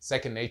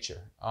second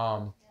nature.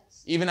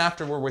 Even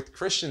after we're with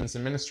Christians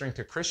and ministering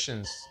to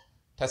Christians,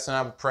 Tess and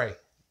I will pray.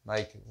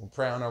 Like, we'll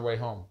pray on our way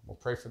home. We'll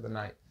pray for the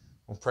night.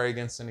 We'll pray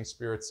against any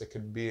spirits that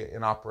could be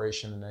in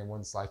operation in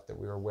anyone's life that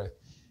we were with.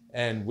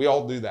 And we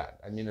all do that.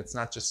 I mean, it's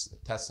not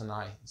just Tess and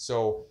I.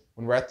 So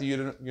when we're at the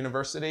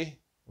university,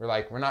 we're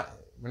like, we're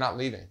not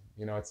leaving.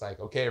 You know, it's like,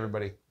 okay,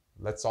 everybody,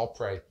 let's all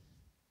pray.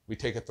 We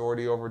take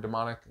authority over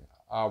demonic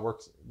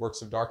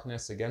works of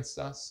darkness against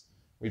us.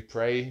 We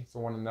pray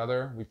for one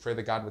another. We pray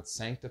that God would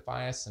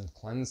sanctify us and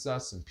cleanse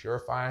us and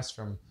purify us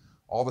from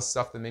all the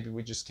stuff that maybe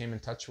we just came in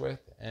touch with.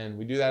 And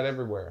we do that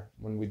everywhere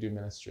when we do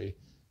ministry.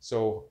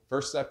 So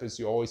first step is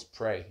you always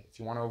pray. If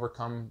you want to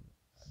overcome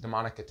a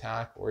demonic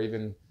attack or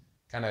even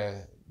kind of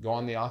go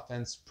on the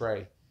offense,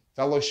 pray.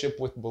 Fellowship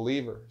with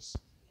believers.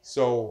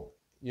 So,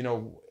 you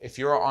know, if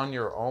you're on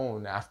your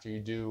own after you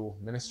do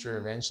ministry or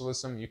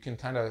evangelism, you can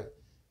kind of,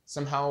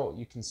 somehow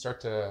you can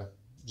start to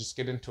just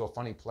get into a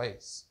funny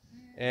place.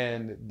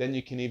 And then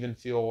you can even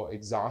feel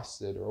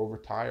exhausted or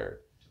overtired,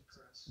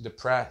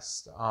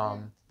 depressed.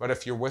 But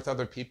if you're with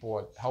other people,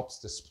 it helps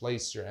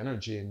displace your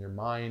energy and your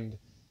mind,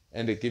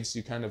 and it gives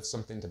you kind of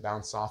something to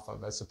bounce off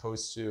of, as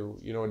opposed to,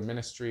 you know, in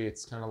ministry,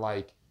 it's kind of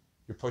like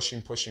you're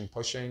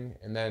pushing,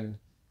 and then,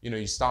 you know,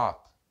 you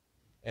stop.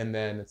 And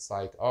then it's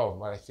like, oh,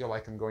 but I feel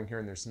like I'm going here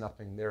and there's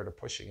nothing there to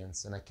push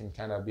against, and it can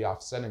kind of be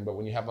offsetting. But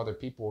when you have other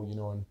people, you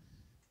know,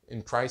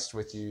 in Christ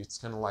with you, it's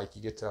kind of like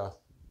you get to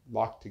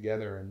lock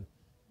together and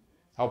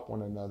help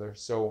one another.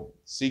 So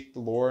seek the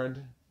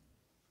Lord,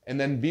 and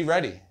then be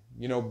ready.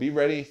 You know, be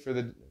ready for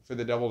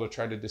the devil to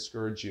try to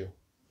discourage you.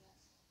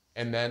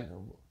 And then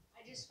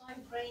I just find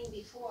praying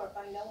before, if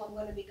I know I'm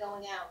going to be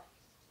going out,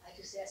 I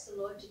just ask the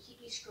Lord to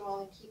keep me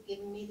strong and keep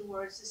giving me the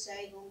words to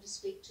say, whom to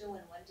speak to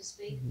and when to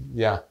speak.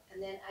 Yeah.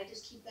 And then I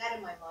just keep that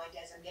in my mind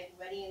as I'm getting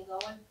ready and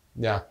going.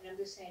 Yeah. And I'm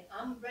just saying,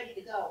 I'm ready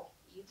to go.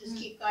 You just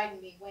keep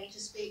guiding me when to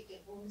speak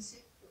and whom to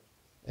speak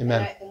to.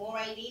 Amen. The more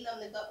I lean on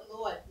the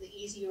Lord, the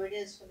easier it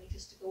is for me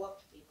just to go up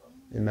to people.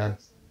 Amen.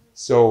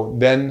 So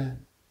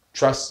then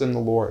trust in the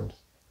Lord.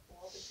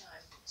 All the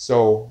time.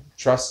 So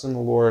trust in the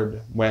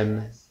Lord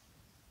when,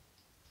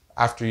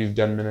 after you've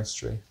done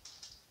ministry.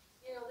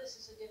 You know, this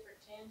is a different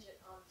tangent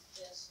on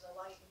this, the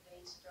light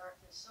invades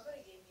darkness.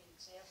 Somebody gave me an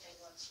example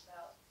once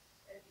about,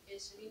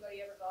 has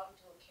anybody ever gone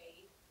into a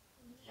cave?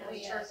 And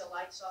they turned the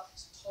lights off,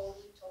 it's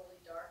totally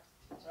dark.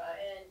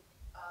 Right. And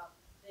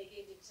they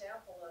gave the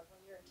example of when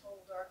you're in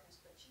total darkness,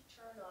 but you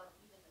turn on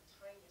even the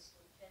tiniest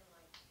little pin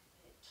light,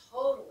 and it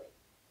totally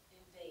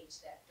invades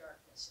that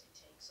darkness and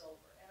takes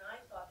over. And I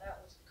thought that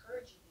was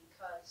encouraging,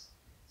 because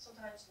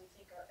sometimes we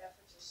think our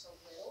efforts are so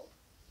little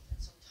and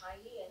so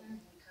tiny, and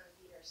we kind of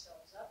beat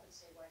ourselves up and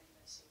say, why didn't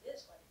I say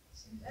this, why didn't I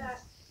say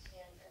that?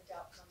 And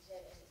doubt comes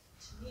in, and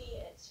to me,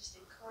 it's just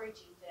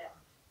encouraging that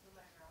no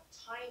matter how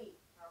tiny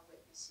our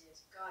witness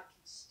is, God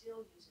can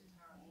still use it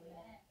powerfully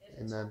if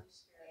it's Amen. Holy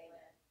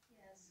Spirit-led.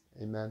 Yes.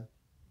 Amen.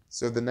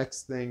 So the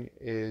next thing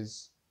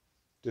is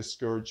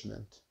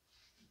discouragement.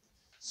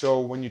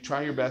 So when you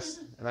try your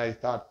best, and I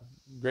thought,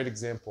 great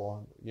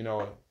example, you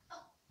know,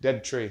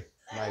 dead tree,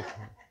 like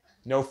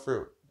no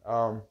fruit.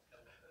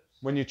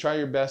 When you try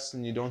your best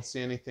and you don't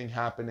see anything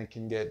happen, it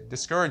can get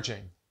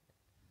discouraging.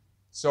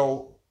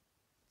 So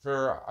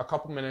for a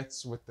couple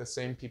minutes with the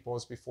same people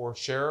as before,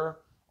 share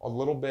a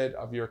little bit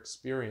of your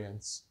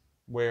experience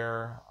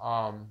where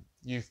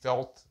you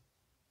felt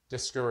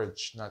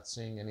discouraged, not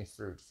seeing any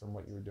fruit from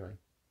what you were doing.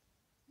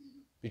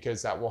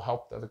 Because that will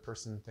help the other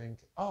person think,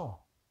 oh,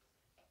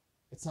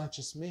 it's not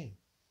just me.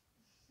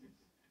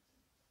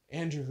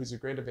 Andrew, who's a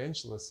great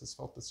evangelist, has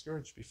felt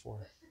discouraged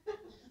before.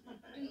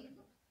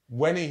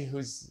 Winnie,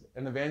 who's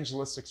an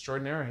evangelist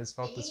extraordinaire, has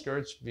felt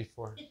discouraged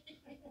before.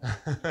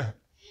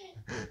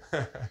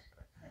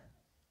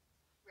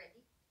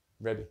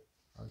 Ready.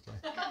 Okay.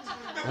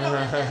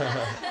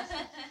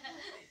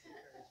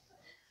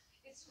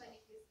 It's funny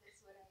because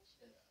that's what I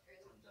shared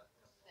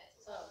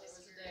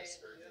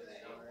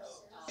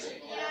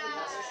earlier. Yeah.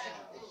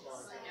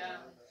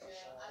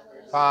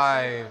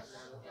 5,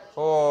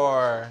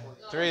 4,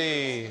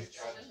 3,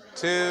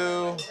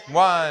 2,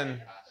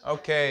 1.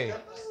 Okay.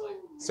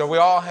 So we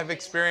all have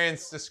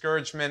experienced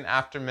discouragement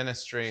after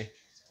ministry.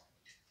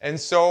 And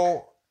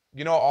so,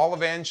 you know, all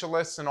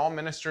evangelists and all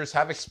ministers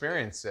have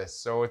experienced this.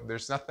 So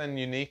there's nothing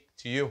unique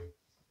to you.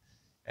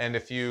 And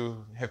if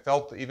you have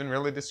felt even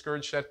really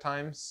discouraged at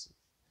times,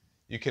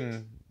 you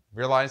can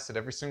realize that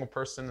every single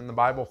person in the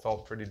Bible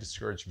felt pretty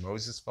discouraged.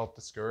 Moses felt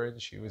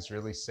discouraged. He was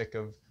really sick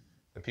of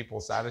the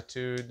people's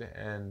attitude,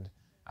 and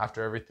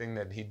after everything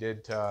that he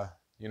did to,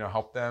 you know,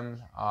 help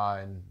them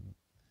and,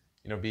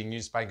 you know, being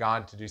used by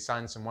God to do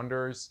signs and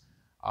wonders.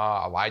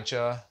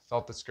 Elijah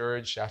felt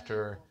discouraged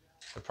after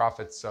the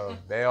prophets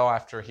of Baal,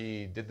 after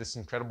he did this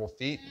incredible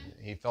feat.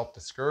 He felt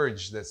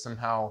discouraged that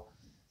somehow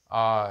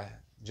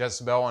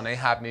Jezebel and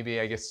Ahab,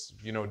 maybe, I guess,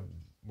 you know,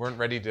 weren't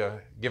ready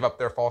to give up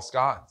their false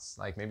gods.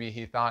 Like maybe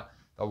he thought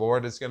the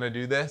Lord is going to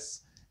do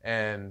this,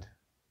 and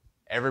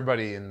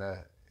everybody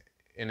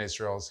in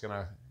Israel is going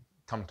to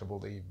come to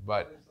believe.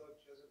 But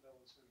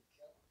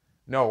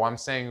No, I'm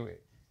saying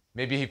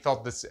maybe he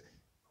felt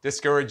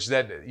discouraged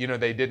that,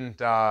 they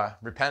didn't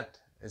repent,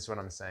 is what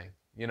I'm saying.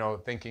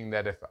 Thinking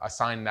that if a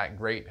sign that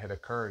great had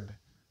occurred,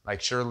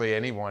 like surely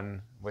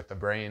anyone with a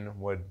brain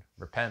would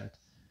repent.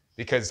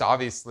 Because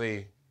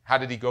obviously, how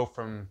did he go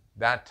from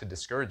that to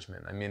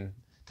discouragement? I mean,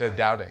 to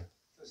doubting.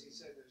 Because he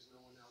said there's no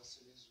one else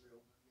in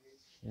Israel but me.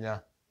 Yeah.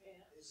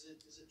 Is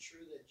it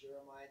true that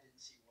Jeremiah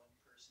didn't see one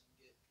person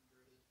get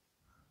converted?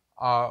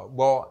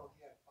 Well,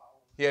 He had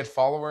followers. he had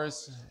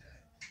followers,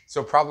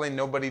 so probably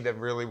nobody that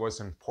really was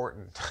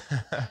important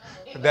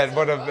that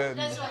would have been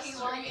That's what he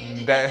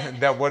wanted.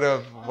 that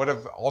would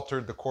have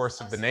altered the course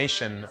of the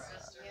nation.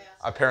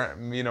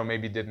 Apparently,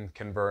 maybe didn't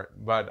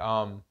convert, but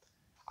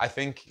I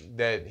think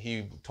that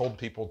he told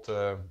people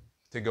to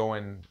go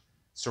and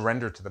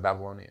surrender to the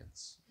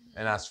Babylonians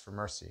and ask for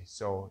mercy.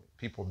 So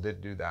people did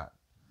do that.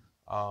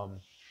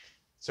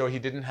 So he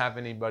didn't have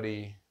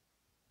anybody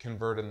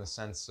convert in the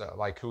sense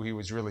like who he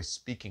was really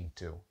speaking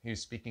to. He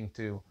was speaking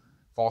to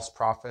false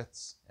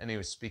prophets, and he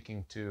was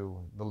speaking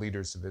to the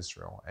leaders of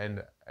Israel.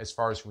 And as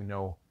far as we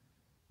know,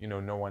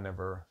 no one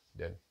ever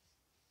did.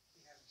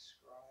 He had a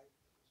scribe.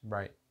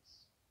 Right.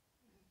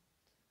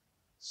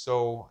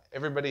 So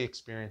everybody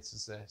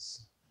experiences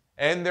this.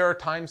 And there are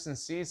times and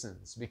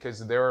seasons,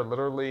 because there are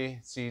literally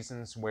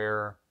seasons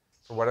where,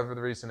 for whatever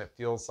the reason, it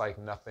feels like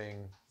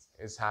nothing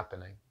is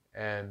happening.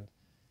 And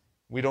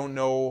we don't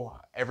know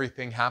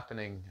everything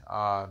happening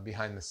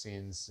behind the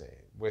scenes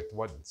with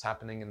what's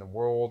happening in the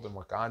world and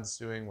what God's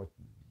doing, what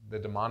the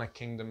demonic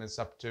kingdom is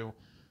up to.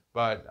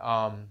 But,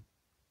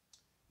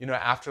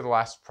 after the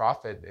last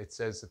prophet, it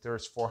says that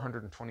there's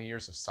 420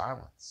 years of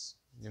silence,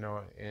 in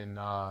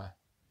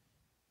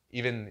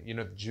even,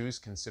 the Jews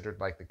considered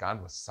like that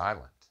God was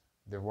silent.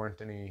 There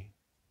weren't any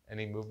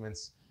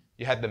movements.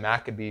 You had the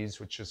Maccabees,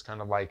 which was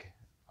kind of like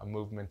a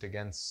movement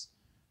against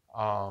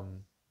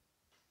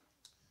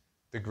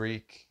the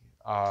Greek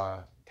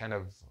kind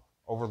of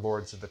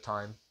overlords of the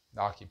time,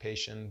 the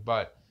occupation,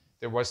 but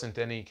there wasn't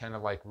any kind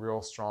of like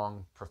real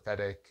strong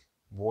prophetic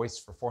voice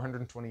for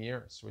 420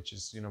 years, which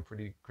is,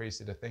 pretty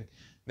crazy to think.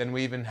 Then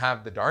we even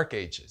have the Dark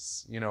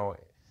Ages,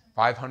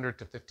 500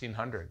 to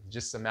 1500.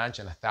 Just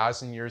imagine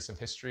 1,000 years of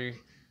history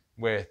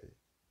with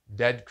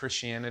dead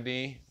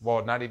Christianity,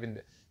 well, not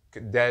even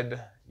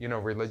dead,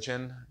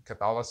 religion,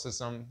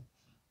 Catholicism,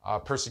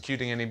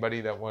 persecuting anybody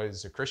that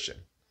was a Christian.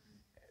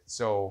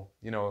 So,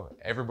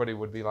 everybody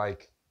would be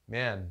like,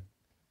 man,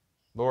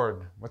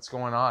 Lord, what's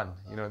going on?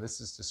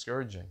 This is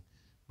discouraging.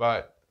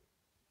 But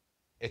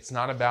it's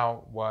not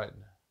about what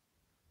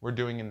we're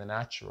doing in the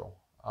natural.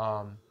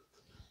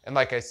 And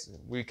like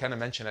we kind of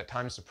mentioned, at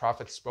times the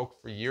prophets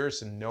spoke for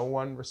years and no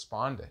one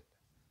responded.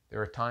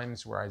 There are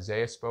times where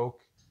Isaiah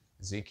spoke,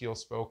 Ezekiel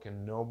spoke,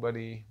 and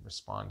nobody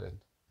responded.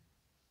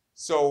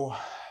 So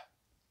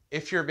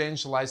if you're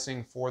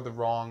evangelizing for the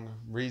wrong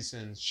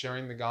reasons,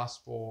 sharing the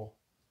gospel,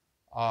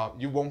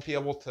 you won't be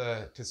able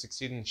to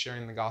succeed in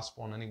sharing the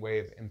gospel in any way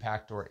of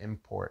impact or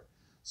import.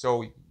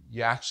 So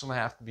you actually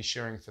have to be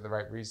sharing for the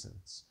right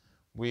reasons.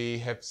 We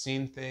have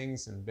seen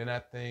things and been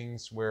at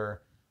things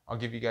where, I'll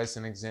give you guys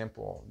an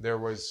example. There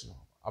was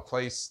a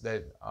place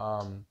that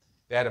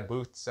they had a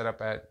booth set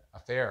up at a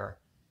fair,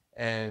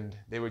 and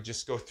they would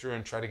just go through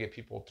and try to get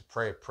people to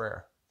pray a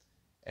prayer.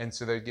 And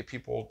so they'd get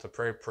people to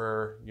pray a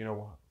prayer,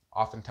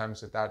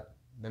 oftentimes without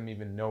them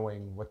even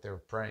knowing what they were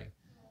praying.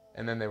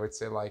 And then they would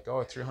say like,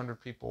 300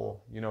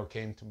 people,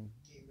 came to,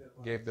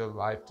 gave their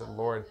life to the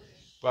Lord.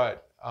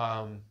 But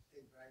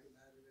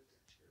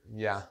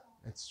yeah,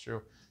 it's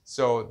true.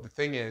 So the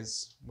thing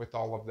is, with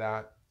all of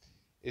that,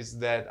 is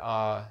that,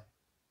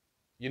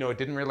 it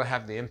didn't really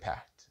have the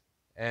impact.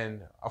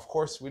 And of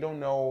course, we don't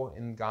know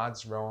in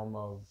God's realm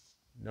of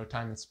no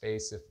time and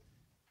space if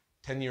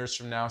 10 years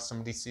from now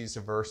somebody sees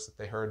a verse that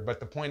they heard. But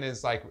the point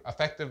is, like,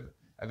 effective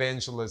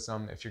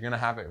evangelism, if you're going to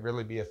have it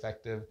really be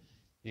effective,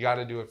 you got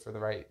to do it for the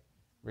right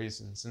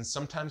reasons. And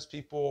sometimes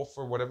people,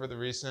 for whatever the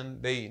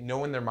reason, they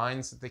know in their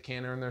minds that they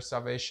can't earn their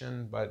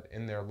salvation, but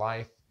in their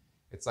life,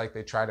 it's like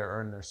they try to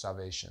earn their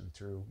salvation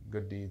through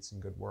good deeds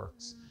and good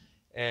works.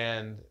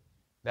 And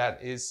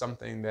that is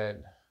something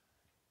that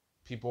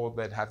people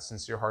that have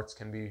sincere hearts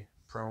can be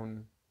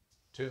prone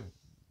to,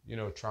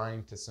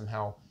 trying to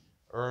somehow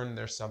earn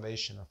their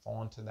salvation or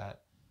fall into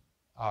that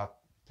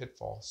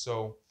pitfall.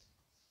 So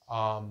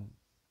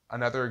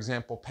another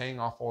example, paying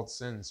off old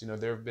sins.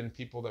 There have been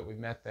people that we've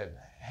met that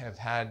have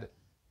had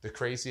the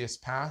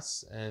craziest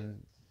past, and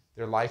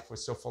their life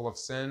was so full of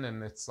sin,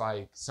 and it's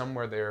like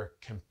somewhere they're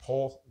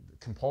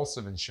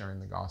compulsive in sharing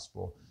the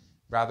gospel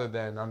rather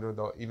than under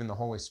even the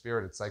Holy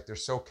Spirit. It's like they're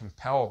so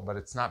compelled, but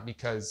it's not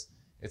because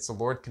it's the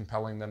Lord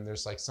compelling them.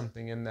 There's like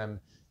something in them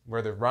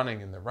where they're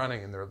running, and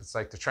it's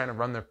like they're trying to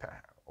run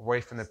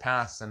away from the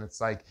past. And it's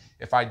like,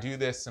 if I do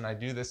this and I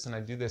do this and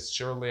I do this,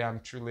 surely I'm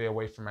truly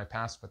away from my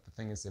past. But the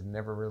thing is, they've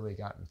never really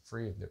gotten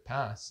free of their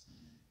past.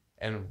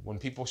 And when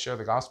people share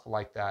the gospel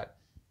like that,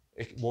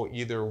 it will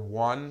either,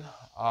 one,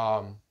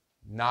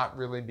 not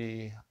really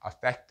be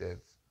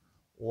effective,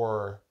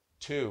 or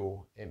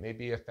two, it may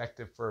be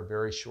effective for a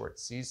very short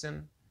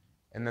season,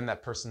 and then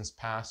that person's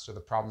past or the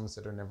problems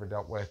that are never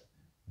dealt with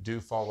do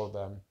follow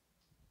them,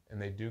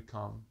 and they do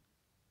come.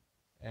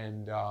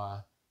 And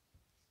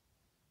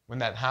when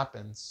that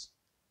happens,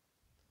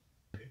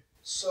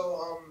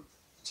 So,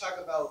 talk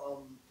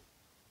about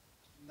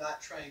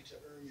not trying to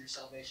earn your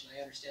salvation.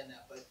 I understand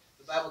that, but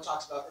the Bible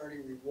talks about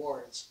earning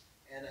rewards.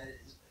 And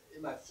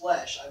in my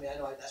flesh, I mean, I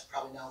know that's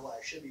probably not what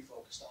I should be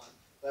focused on,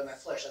 but in my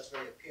flesh, that's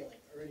very appealing.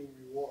 Earning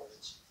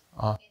rewards.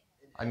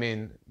 I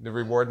mean, the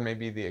reward may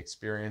be the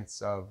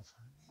experience of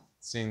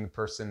seeing the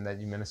person that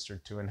you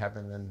ministered to in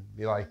heaven and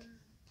be like,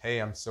 hey,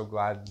 I'm so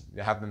glad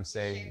to have them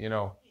say,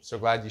 so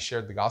glad you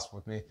shared the gospel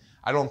with me.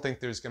 I don't think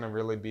there's going to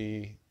really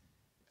be,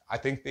 I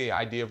think the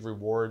idea of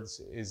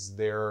rewards is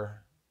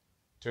there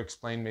to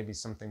explain maybe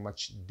something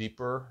much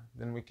deeper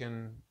than we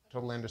can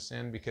totally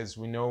understand, because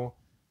we know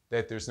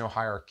that there's no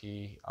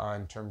hierarchy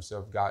in terms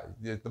of God.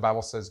 The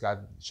Bible says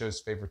God shows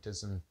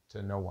favoritism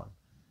to no one.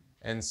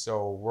 And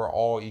so we're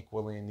all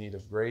equally in need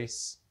of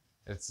grace.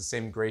 It's the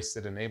same grace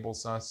that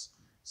enables us.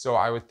 So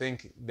I would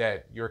think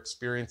that your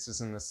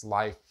experiences in this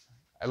life,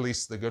 at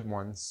least the good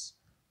ones,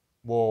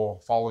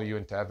 will follow you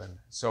into heaven.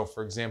 So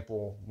for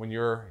example, when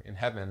you're in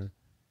heaven,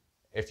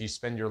 if you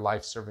spend your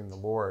life serving the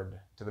Lord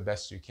to the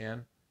best you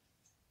can,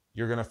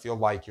 you're going to feel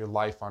like your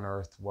life on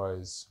earth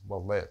was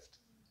well lived.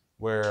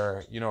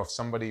 Where, if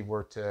somebody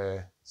were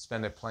to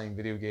spend it playing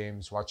video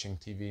games, watching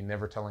TV,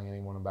 never telling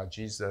anyone about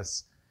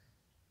Jesus,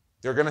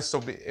 they're going to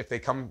still be, if they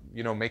come,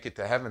 make it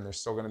to heaven, they're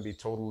still going to be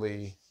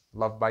totally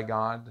loved by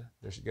God.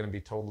 They're going to be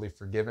totally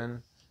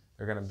forgiven.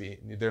 They're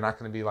not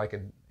going to be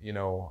like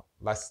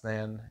less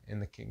than in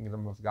the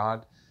kingdom of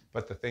God.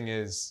 But the thing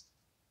is,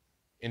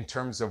 in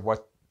terms of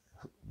what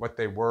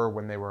they were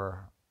when they were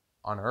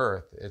on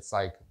earth, it's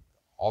like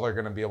all they're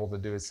going to be able to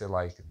do is say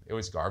like, it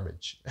was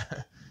garbage.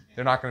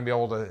 They're not going to be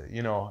able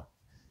to,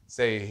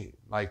 say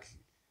like,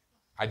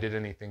 I did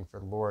anything for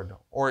the Lord,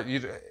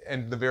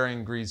 and the varying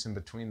degrees in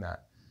between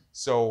that.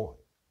 So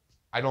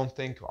I don't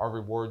think our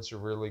rewards are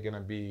really going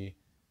to be,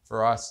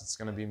 for us, it's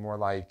going to be more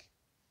like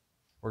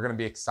we're going to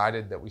be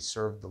excited that we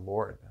served the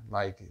Lord,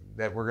 like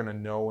that we're going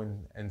to know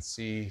and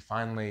see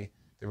finally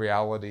the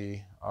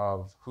reality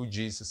of who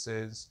Jesus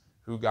is,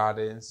 who God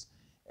is,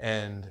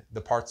 and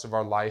the parts of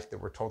our life that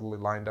were totally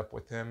lined up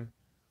with him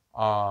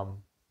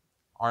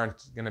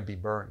aren't going to be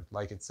burned.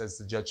 Like it says,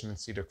 the judgment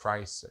seat of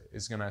Christ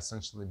is going to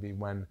essentially be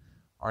when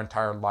our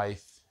entire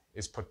life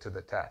is put to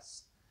the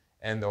test.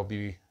 And there'll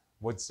be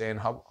wood,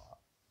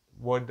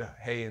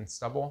 hay, and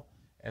stubble.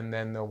 And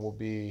then there will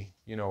be,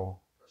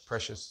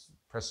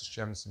 precious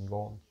gems and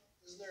gold.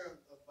 Isn't there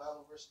a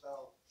Bible verse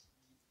about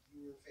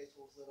you were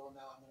faithful with little,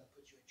 now I'm going to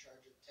put you in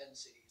charge of 10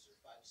 cities or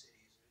 5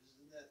 cities? Or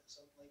isn't that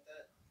something like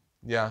that?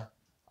 Yeah.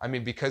 I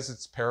mean, because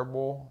it's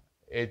parable,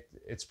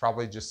 it's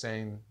probably just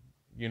saying,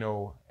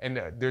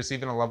 and there's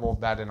even a level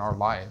of that in our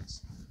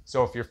lives.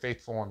 So if you're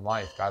faithful in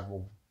life, God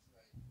will,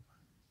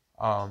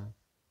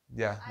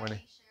 yeah. I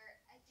think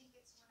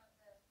it's one of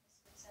the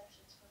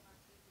misconceptions from our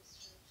previous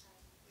church,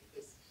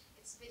 because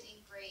it's been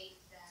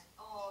ingrained that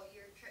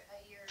you're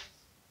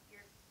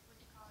what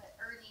do you call it,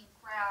 earning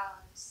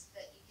crowns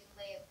that you can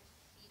lay at the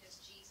feet of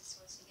Jesus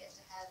once you get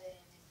to heaven,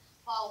 and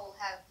Paul will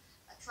have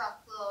a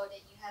truckload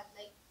and you have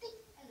like ding,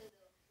 a little.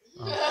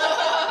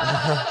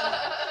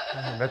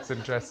 That's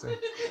interesting.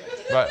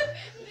 But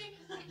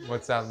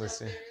what's that,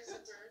 Lucy? There is a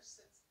verse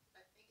that's,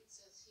 I think it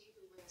says, he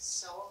who wins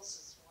souls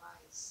is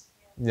wise.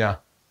 Yeah.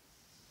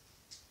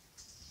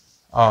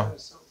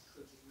 Something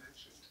could be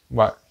mentioned.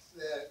 What?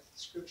 That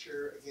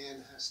scripture,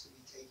 again, has to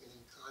be taken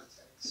in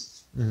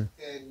context. Mm-hmm.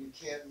 And you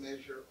can't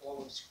measure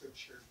all of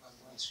scripture by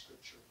one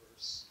scripture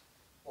verse.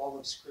 All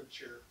of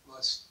scripture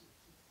must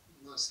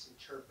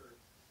interpret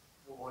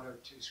the 1 or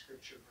 2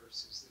 scripture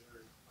verses that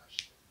are in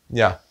question.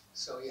 Yeah.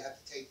 So you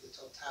have to take the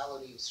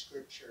totality of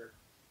scripture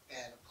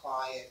and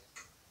apply it,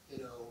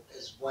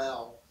 as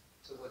well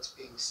to what's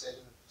being said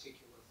in a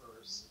particular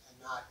verse, and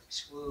not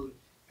exclude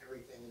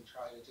everything and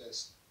try to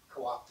just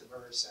co-opt the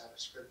verse out of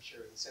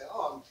scripture and say,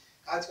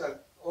 God's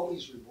got all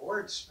these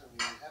rewards for me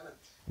in heaven.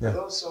 Yeah. For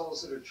those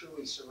souls that are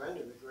truly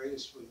surrendered, the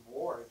greatest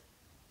reward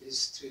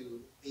is to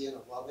be in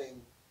a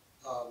loving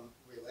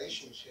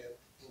relationship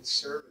in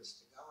service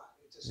to God.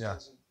 It just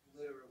doesn't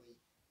literally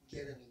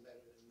get any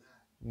better than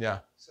that. Yeah.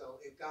 So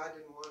if God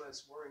didn't want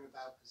us worrying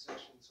about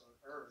possessions on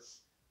earth,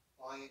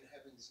 why in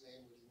heaven's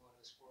name would he want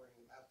us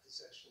worrying about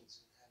possessions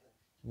in heaven?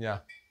 Yeah.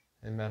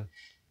 Amen.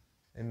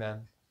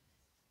 Amen.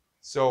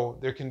 So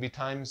there can be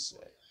times.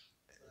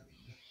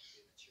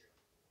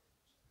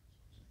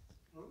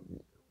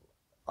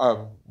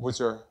 Was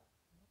there?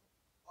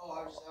 Oh,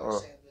 I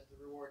was saying that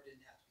the reward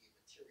didn't have to be a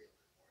material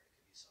reward. It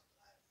could be something you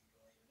don't even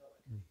know it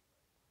could be.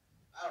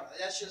 I don't know.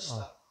 That's just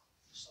stuff.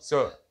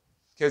 So,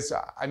 because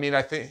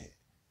I think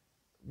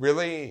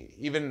really,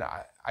 even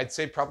I'd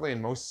say probably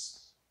in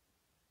most,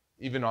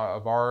 even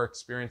of our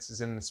experiences,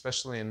 and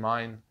especially in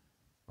mine,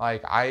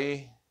 like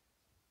I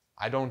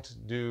don't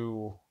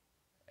do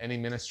any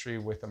ministry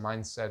with a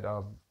mindset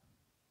of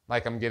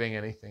like I'm getting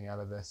anything out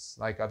of this,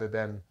 like other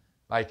than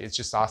like it's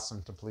just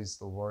awesome to please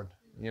the Lord.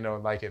 You know,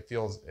 like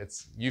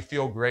you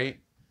feel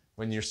great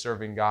when you're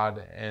serving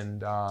God,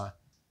 and Well,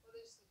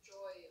 there's the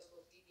joy of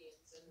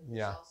obedience, and there's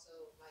Yeah. also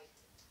like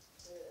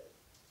the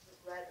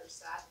regret or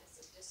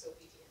sadness of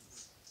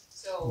disobedience.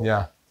 So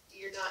yeah,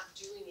 you're not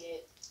doing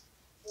it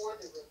for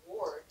the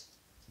reward.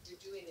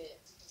 You're doing it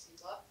because you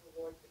love the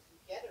Lord, but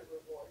you get a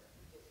reward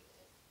for doing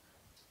it.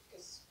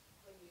 Because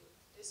when you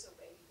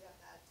disobey, you have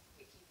that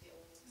icky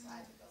feeling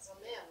inside that goes, "Oh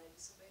man, I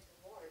disobeyed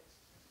the Lord."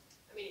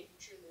 I mean, if you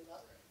truly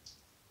love Him.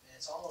 And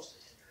it's almost a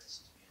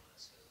hindrance, to be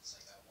honest, because it's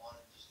like I want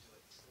to just do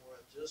it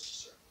for just to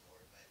serve the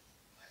Lord, but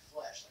my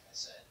flesh, like I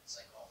said, it's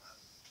like, oh,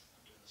 I'm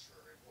doing this for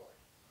a reward.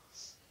 You know?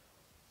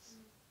 I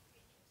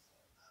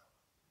don't know.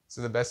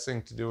 so the best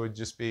thing to do would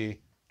just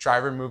be try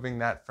removing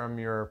that from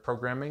your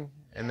programming,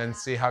 and then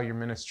see how your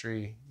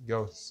ministry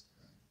goes.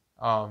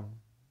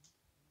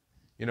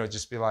 You know,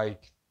 just be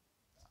like,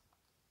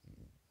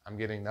 I'm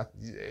getting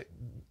nothing.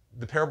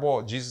 The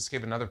parable, Jesus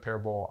gave another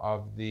parable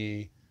of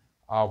the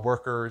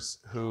workers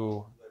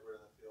who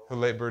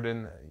labored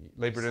in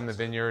the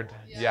vineyard.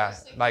 Yeah,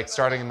 like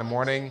starting in the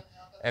morning,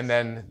 and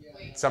then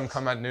some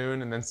come at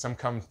noon, and then some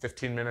come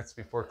 15 minutes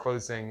before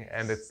closing,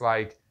 and it's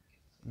like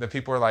the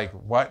people are like,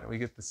 "What? We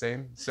get the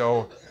same?"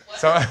 So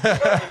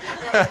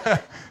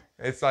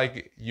it's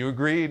like you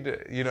agreed.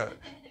 You know,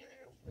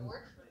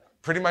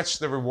 pretty much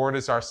the reward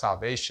is our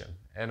salvation,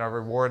 and our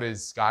reward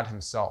is God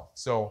Himself.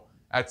 So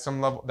at some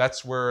level,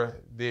 that's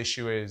where the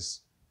issue is.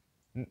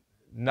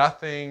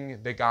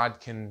 Nothing that God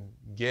can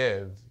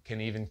give can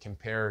even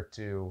compare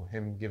to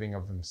Him giving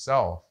of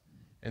Himself.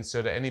 And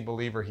so to any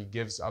believer, He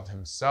gives of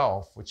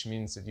Himself, which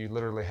means that you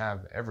literally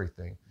have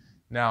everything.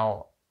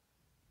 Now,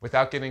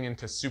 without getting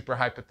into super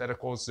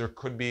hypotheticals, there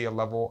could be a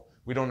level,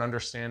 we don't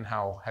understand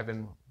how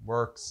heaven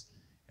works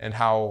and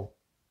how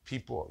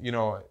people, you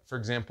know, for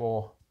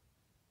example,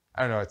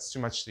 I don't know, it's too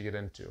much to get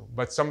into,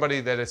 but somebody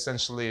that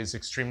essentially is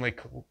extremely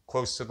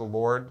close to the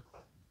Lord,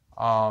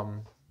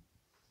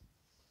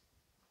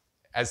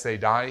 as they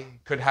die,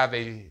 could have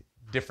a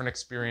different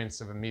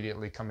experience of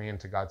immediately coming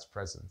into God's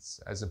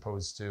presence, as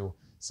opposed to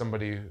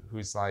somebody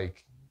who's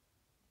like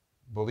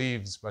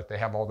believes, but they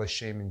have all the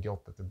shame and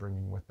guilt that they're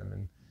bringing with them,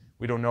 and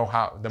we don't know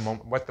how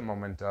what the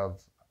moment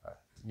of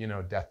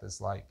death is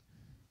like.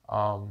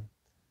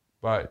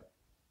 But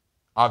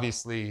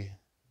obviously,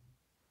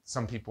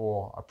 some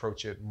people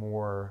approach it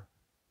more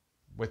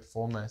with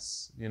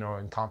fullness,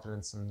 and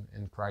confidence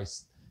in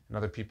Christ, and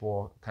other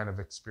people kind of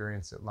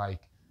experience it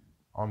like,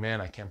 oh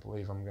man, I can't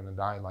believe I'm going to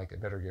die. Like, I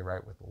better get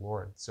right with the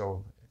Lord.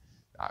 So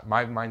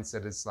my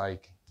mindset is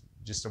like,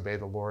 just obey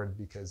the Lord,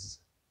 because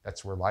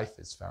that's where life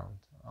is found.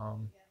 I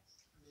mean,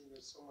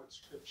 there's so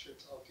much scripture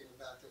talking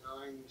about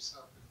denying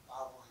yourself and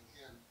following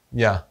Him.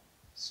 Yeah.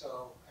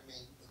 So, I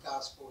mean, the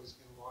gospel has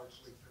been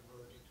largely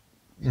perverted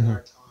in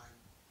our time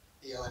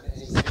beyond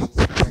anything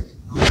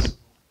recognizable.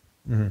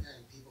 And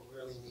people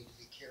really need to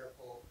be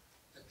careful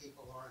that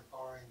people aren't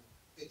borrowing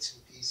bits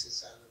and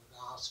pieces out of the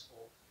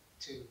gospel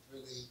to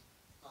really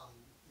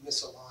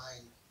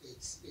misalign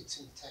its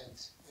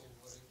intent and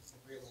what the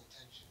real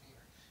intention here.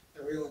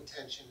 The real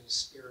intention is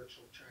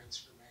spiritual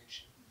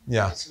transformation.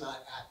 Yeah. It's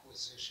not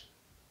acquisition.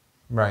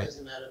 Right. As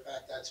a matter of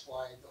fact, that's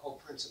why the whole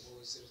principle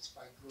is that it's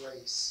by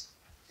grace.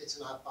 It's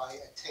not by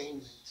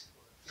attainment.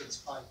 It's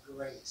by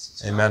grace.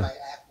 It's Amen. not by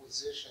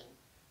acquisition.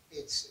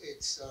 It's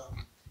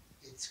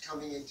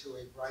coming into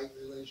a right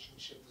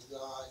relationship with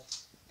God,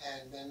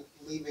 and then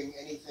leaving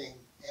anything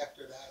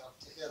after that up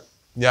to Him.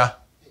 Yeah.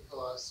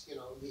 Because,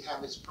 we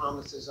have His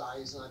promises, eye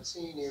is not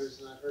seen, ear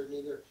is not heard,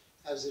 neither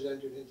has it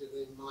entered into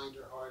the mind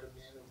or heart of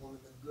man. And one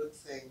of the good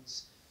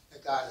things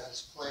that God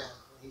has planned.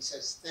 When He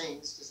says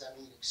things, does that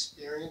mean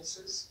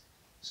experiences?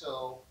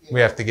 So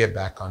we have to get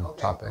back on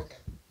topic.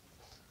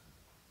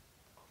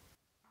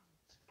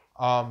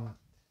 Okay.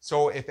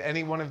 So if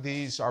any one of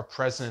these are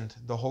present,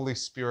 the Holy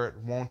Spirit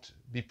won't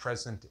be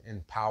present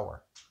in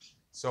power.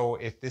 So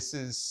if this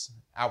is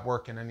at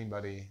work in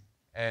anybody,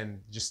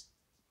 and just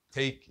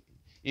take,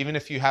 even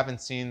if you haven't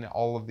seen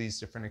all of these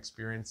different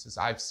experiences,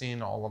 I've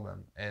seen all of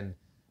them, and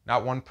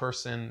not one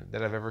person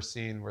that I've ever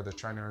seen where they're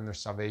trying to earn their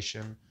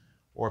salvation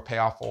or pay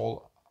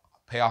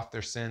off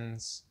their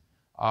sins,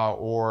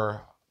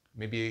 or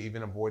maybe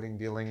even avoiding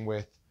dealing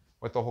with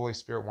what the Holy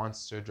Spirit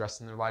wants to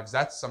address in their lives.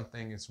 That's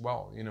something as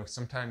well.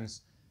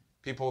 Sometimes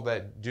people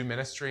that do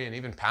ministry, and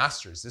even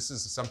pastors, this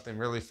is something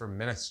really for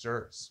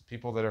ministers.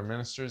 People that are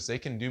ministers, they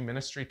can do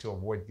ministry to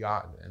avoid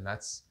God, and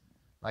that's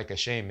like a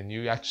shame. And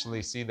you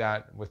actually see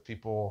that with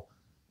people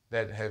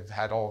that have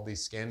had all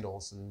these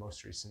scandals in the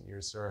most recent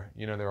years. Or,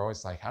 they're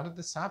always like, how did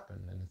this happen?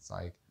 And it's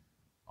like,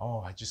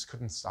 oh, I just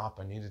couldn't stop.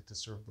 I needed to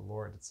serve the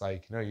Lord. It's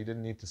like, no, you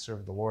didn't need to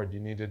serve the Lord. You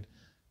needed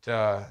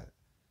to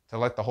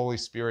let the Holy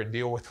Spirit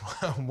deal with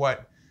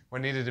what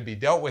needed to be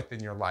dealt with in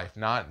your life,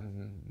 not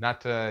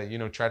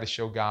to try to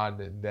show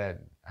God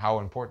that how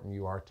important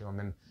you are to Him.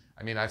 And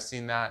I mean, I've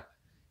seen that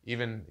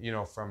even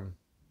from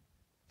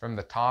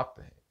the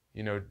top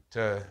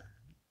to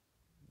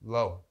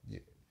low.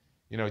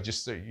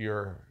 Just that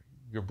you're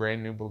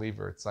brand new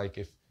believer. It's like,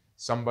 if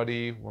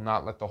somebody will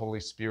not let the Holy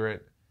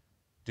Spirit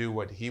do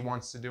what he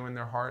wants to do in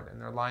their heart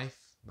and their life,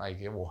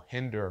 like it will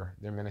hinder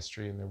their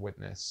ministry and their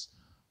witness.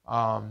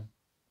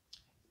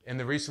 And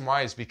the reason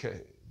why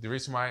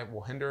it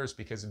will hinder is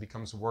because it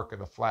becomes a work of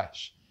the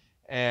flesh.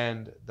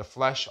 And the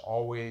flesh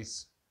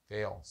always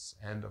fails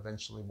and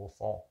eventually will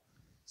fall.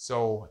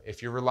 So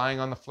if you're relying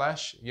on the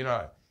flesh,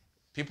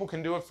 people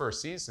can do it for a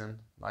season.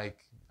 Like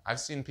I've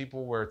seen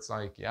people where it's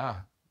like, yeah,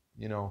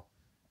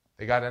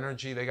 they got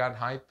energy, they got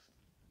hype,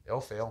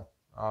 they'll fail.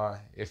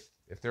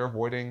 If they're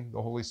avoiding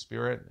the Holy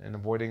Spirit and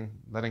avoiding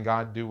letting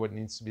God do what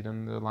needs to be done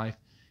in their life,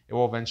 it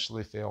will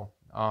eventually fail.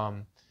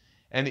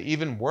 And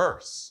even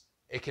worse,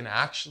 it can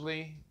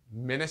actually,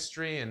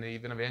 ministry and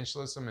even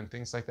evangelism and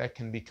things like that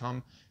can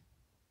become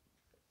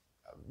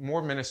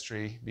more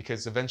ministry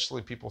because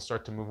eventually people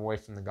start to move away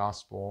from the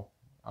gospel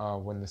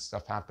when this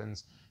stuff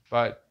happens.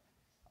 But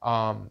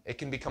it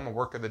can become a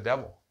work of the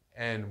devil.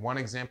 And one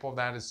example of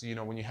that is,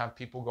 when you have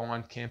people go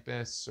on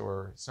campus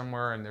or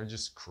somewhere and they're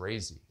just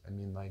crazy. I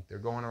mean, like they're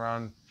going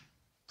around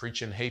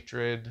preaching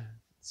hatred,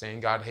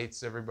 saying God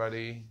hates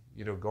everybody,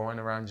 going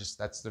around just,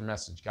 that's their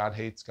message. God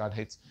hates, God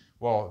hates.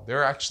 Well,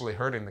 they're actually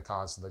hurting the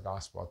cause of the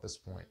gospel at this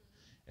point.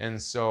 And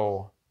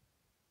so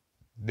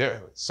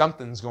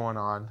something's going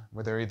on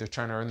where they're either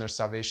trying to earn their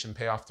salvation,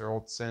 pay off their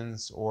old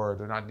sins, or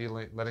they're not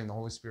letting the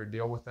Holy Spirit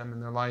deal with them in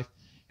their life.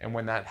 And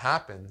when that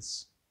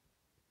happens,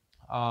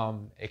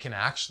 it can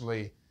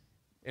actually,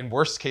 in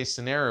worst case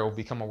scenario,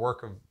 become a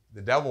work of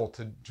the devil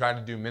to try to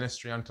do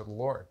ministry unto the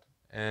Lord.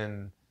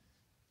 And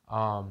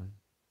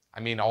I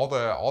mean, all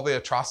the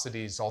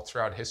atrocities all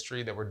throughout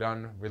history that were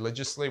done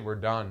religiously were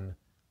done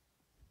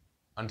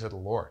unto the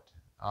Lord.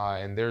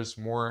 And there's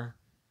more,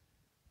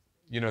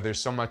 there's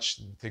so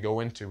much to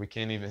go into. We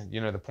can't even,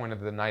 the point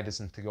of the night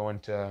isn't to go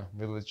into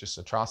religious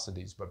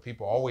atrocities, but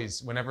people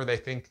always, whenever they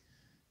think,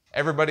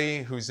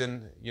 everybody who's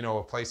in,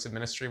 a place of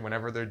ministry,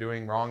 whenever they're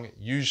doing wrong,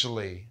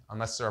 usually,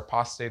 unless they're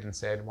apostate and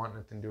say, I want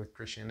nothing to do with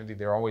Christianity,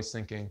 they're always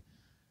thinking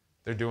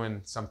they're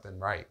doing something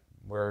right,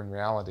 where in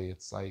reality,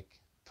 it's like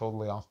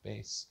totally off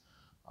base.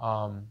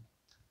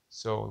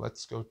 So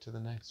let's go to the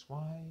next.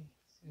 Why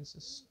is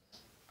this?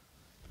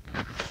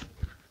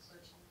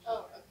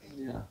 Oh, okay.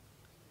 Yeah.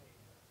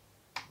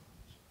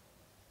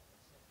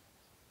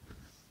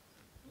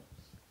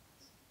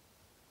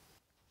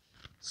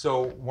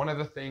 So one of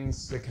the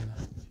things that can,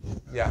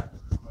 yeah.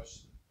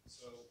 Question.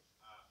 So,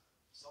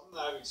 something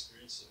that I've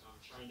experienced, I'm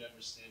trying to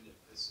understand if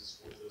this is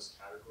one of those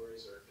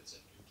categories or if it's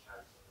a new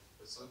category.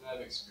 But something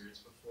that I've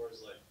experienced before is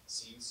like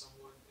seeing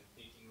someone and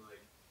thinking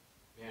like,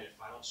 man, if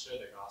I don't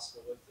share the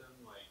gospel with them,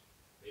 like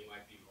they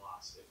might be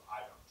lost if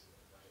I don't do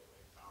it, right?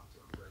 Like if I don't do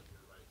it right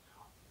here, right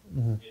now.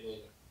 Mm-hmm. And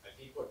then I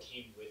think what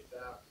came with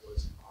that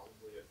was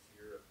probably a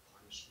fear of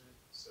punishment.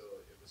 So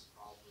it was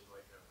probably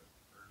like a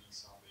earning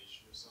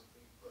salvation or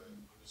something. But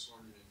I'm just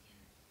wondering if you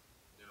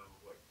know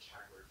what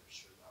category for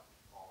sure that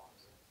would fall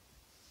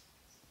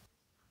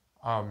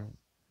under.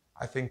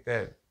 I think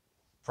that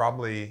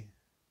probably,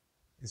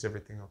 is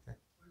everything okay?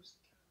 Where's the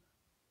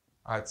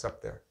camera? It's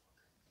up there.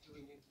 Do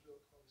we need to do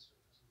it close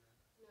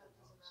or doesn't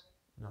matter?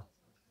 No,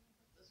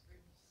 it doesn't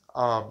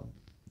matter. No.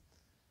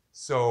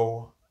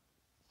 So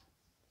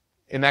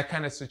in that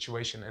kind of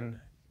situation, and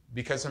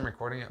because I'm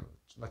recording it,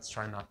 let's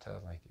try not to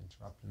like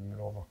interrupt in the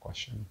middle of a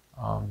question.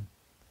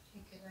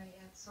 Can I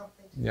add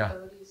something to Yeah.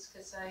 Cody's?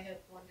 Because I had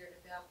wondered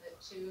about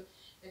that too.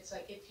 It's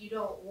like if you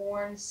don't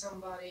warn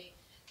somebody,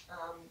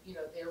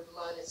 their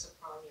blood is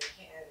upon your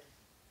head.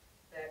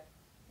 That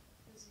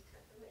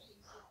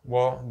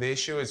Well, the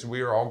issue is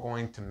we are all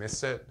going to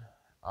miss it.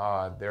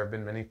 There have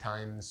been many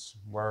times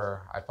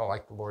where I felt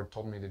like the Lord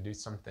told me to do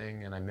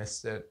something and I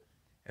missed it.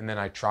 And then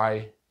I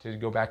try to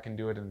go back and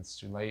do it and it's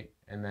too late.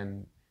 And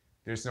then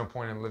there's no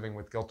point in living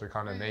with guilt or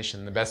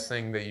condemnation. The best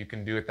thing that you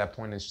can do at that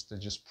point is to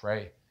just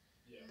pray.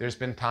 Yeah. There's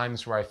been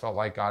times where I felt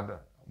like God,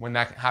 when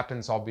that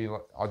happens, I'll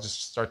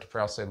just start to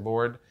pray. I'll say,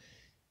 Lord,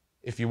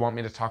 if you want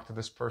me to talk to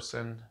this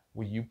person,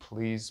 will you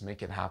please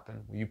make it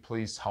happen? Will you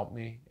please help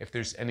me? If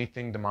there's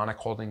anything demonic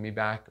holding me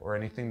back or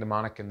anything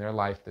demonic in their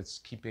life that's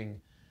keeping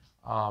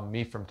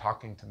me from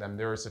talking to them.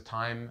 There was a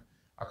time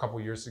a couple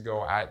years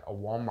ago at a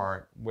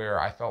Walmart where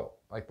I felt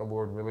like the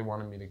Lord really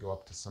wanted me to go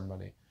up to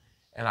somebody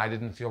and I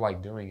didn't feel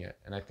like doing it.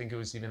 And I think it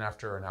was even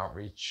after an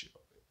outreach.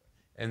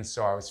 And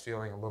so I was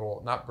feeling a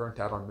little, not burnt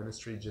out on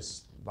ministry,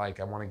 just like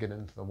I want to get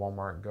into the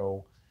Walmart and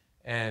go.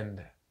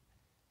 And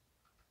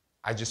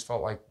I just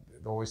felt like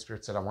the Holy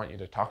Spirit said, I want you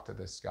to talk to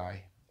this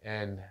guy.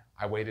 And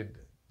I waited,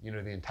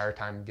 the entire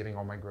time getting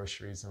all my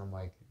groceries. And I'm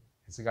like,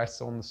 is the guy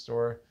still in the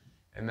store?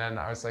 And then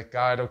I was like,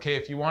 God, okay,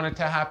 if you want it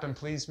to happen,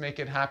 please make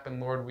it happen.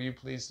 Lord, will you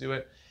please do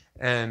it?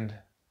 And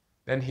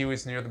then he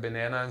was near the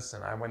bananas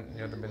and I went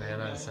near the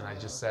bananas and I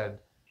just said,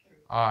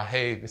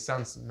 hey, this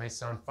may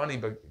sound funny,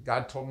 but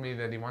God told me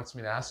that he wants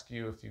me to ask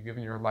you if you've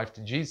given your life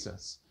to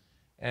Jesus.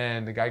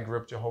 And the guy grew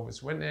up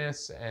Jehovah's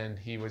Witness and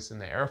he was in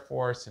the Air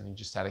Force and he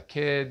just had a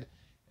kid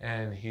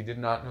and he did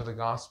not know the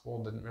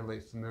gospel, didn't really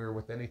familiar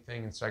with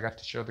anything. And so I got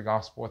to share the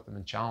gospel with him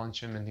and challenge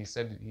him. And he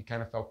said he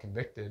kind of felt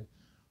convicted.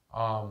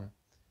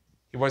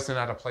 he wasn't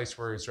at a place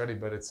where he was ready,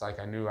 but it's like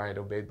I knew I had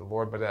obeyed the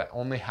Lord, but that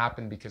only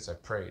happened because I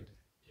prayed.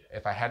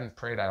 If I hadn't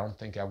prayed, I don't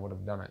think I would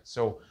have done it.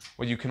 So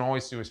what you can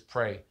always do is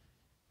pray.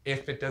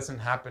 If it doesn't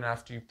happen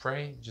after you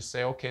pray, just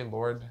say, okay,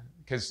 Lord,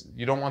 because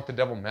you don't want the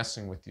devil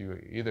messing with you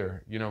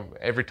either. You know,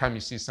 every time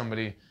you see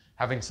somebody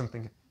having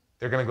something,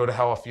 they're going to go to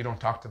hell if you don't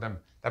talk to them.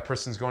 That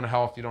person's going to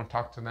hell if you don't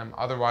talk to them.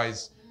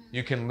 Otherwise,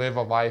 you can live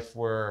a life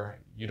where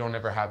you don't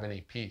ever have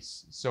any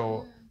peace.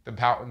 So the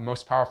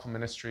most powerful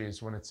ministry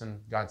is when it's in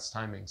God's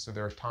timing. So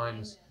there are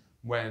times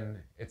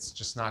when it's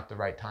just not the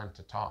right time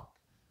to talk.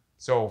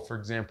 So, for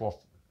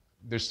example,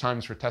 there's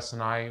times for Tess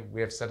and I,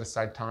 we have set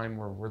aside time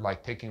where we're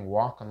like taking a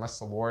walk unless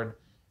the Lord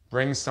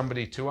brings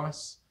somebody to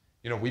us.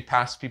 You know, we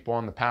pass people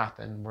on the path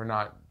and we're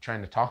not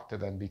trying to talk to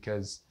them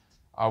because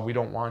we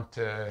don't want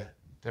to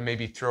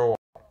maybe throw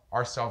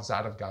ourselves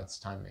out of God's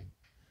timing.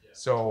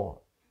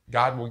 So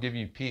God will give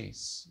you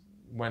peace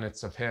when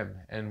it's of him.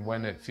 And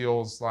when it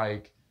feels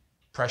like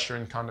pressure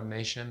and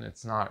condemnation,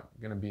 it's not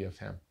going to be of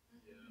him.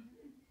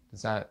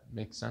 Does that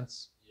make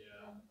sense? Yeah.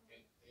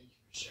 Thank you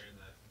for sharing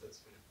that. That's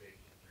been a big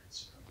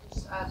hindrance.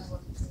 Just add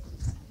one thing.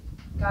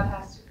 God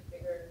has to be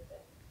bigger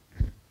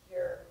than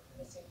your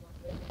missing one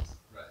witness.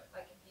 Right.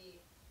 Like if he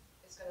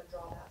is going to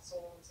draw that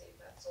soul and save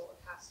that soul,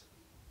 it has to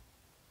be.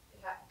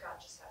 God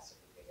just has to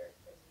be bigger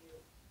than you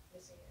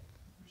missing it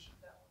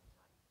that one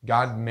time.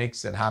 God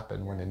makes it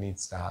happen when it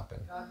needs to happen.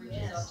 God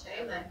reaches out to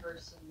every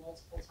person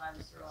multiple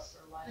times throughout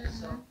their life,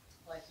 so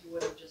like you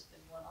would have just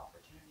been one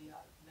opportunity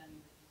out of many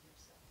that he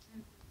gives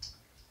them.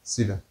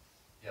 Steven.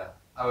 Yeah,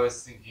 I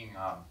was thinking,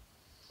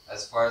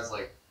 as far as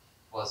like,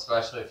 well,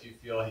 especially if you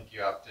feel like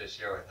you have to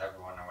share with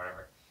everyone or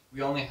whatever,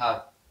 we only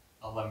have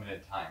a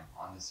limited time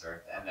on this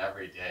earth and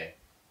every day.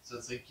 So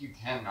it's like you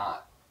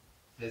cannot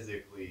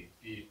physically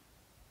be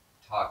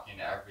talking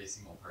to every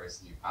single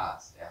person you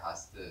pass. You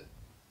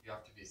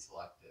have to be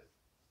selective.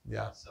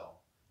 Yeah. So.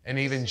 And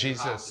even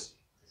Jesus,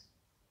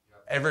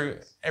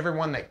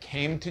 everyone that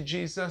came to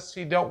Jesus,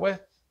 he dealt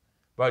with,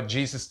 but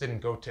Jesus didn't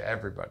go to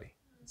everybody.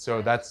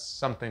 So that's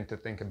something to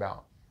think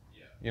about.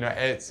 Yeah. You know,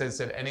 it says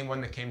that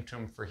anyone that came to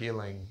him for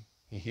healing,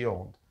 he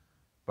healed.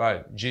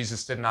 But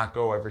Jesus did not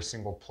go every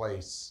single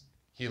place,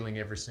 healing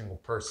every single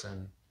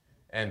person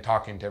and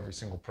talking to every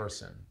single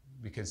person,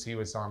 because he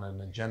was on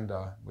an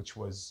agenda, which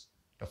was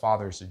the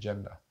Father's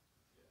agenda.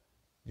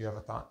 You have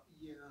a thought?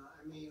 Yeah,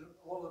 I mean,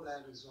 all of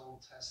that is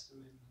Old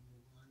Testament,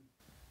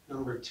 number one.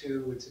 Number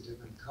two, it's a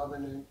different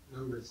covenant.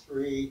 Number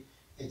three,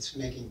 it's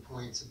making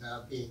points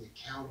about being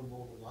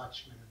accountable, the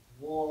watchman at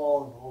the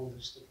wall, and all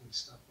this different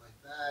stuff like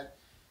that.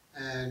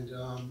 And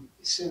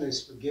sin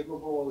is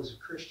forgivable. As a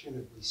Christian,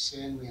 if we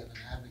sin, we have an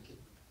advocate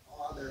with the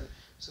Father.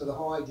 So the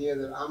whole idea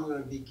that I'm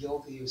going to be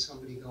guilty of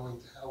somebody going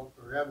to hell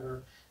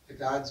forever, that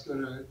God's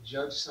going to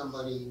judge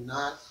somebody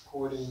not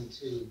according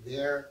to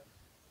their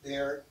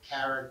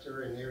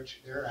character and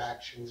their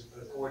actions,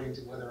 but according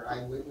to whether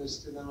I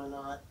witnessed to them or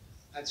not,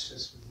 that's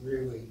just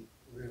really,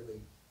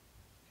 really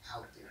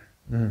out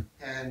there.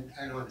 Mm-hmm.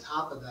 And on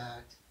top of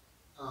that,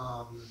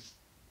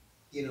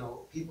 you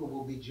know, people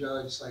will be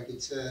judged, like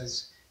it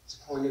says, it's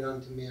appointed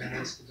unto man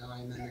once to die,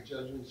 and then the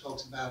judgment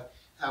talks about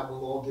how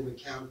we'll all give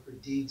account for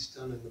deeds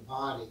done in the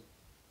body.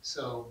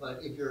 So, but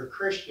if you're a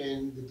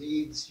Christian, the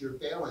deeds, your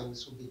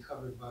failings will be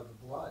covered by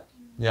the blood.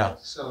 Yeah.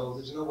 So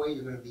there's no way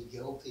you're going to be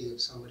guilty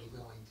of somebody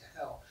going to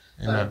hell.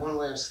 Amen. But one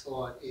last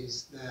thought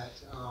is that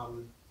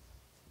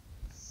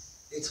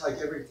it's like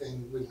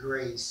everything with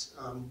grace.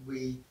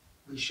 We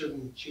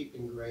shouldn't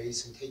cheapen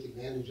grace and take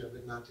advantage of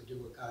it not to do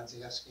what God's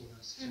asking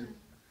us to.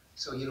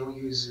 So you don't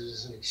use it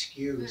as an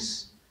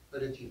excuse.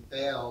 But if you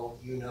fail,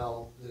 you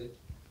know that,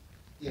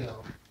 you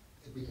know,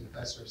 if we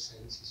confess our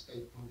sins, he's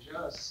faithful and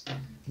just.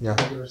 Yeah.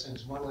 Forgive our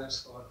sins. One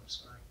last thought, I'm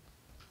sorry.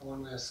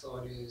 One last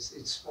thought is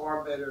it's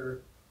far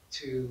better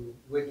to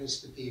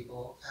witness to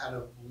people out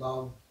of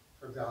love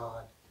for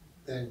God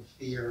than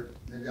fear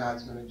that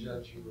God's going to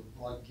judge you with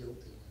blood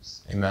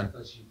guiltiness. Amen.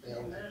 Because you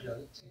failed to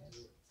judge to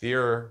do it.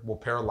 Fear will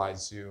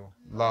paralyze you.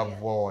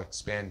 Love will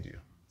expand you.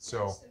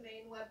 So, That's the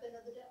main weapon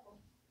of the devil.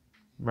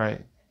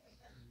 right.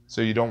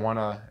 So you don't want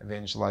to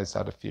evangelize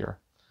out of fear.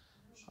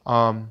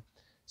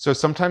 So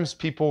sometimes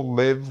people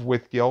live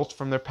with guilt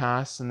from their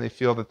past and they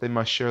feel that they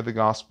must share the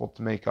gospel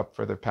to make up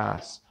for their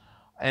past.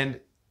 And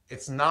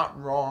it's not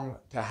wrong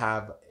to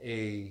have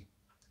a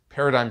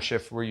paradigm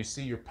shift where you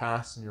see your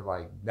past and you're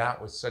like, that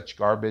was such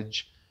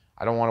garbage.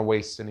 I don't want to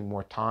waste any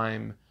more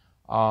time.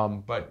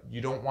 But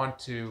you don't want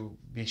to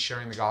be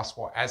sharing the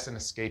gospel as an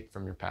escape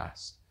from your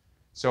past.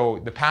 So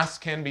the past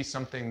can be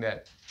something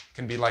that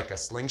can be like a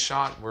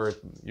slingshot where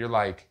you're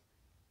like,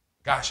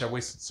 gosh, I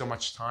wasted so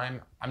much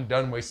time. I'm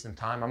done wasting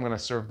time. I'm going to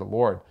serve the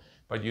Lord.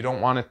 But you don't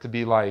want it to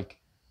be like,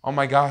 oh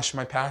my gosh,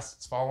 my past,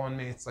 it's following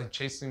me. It's like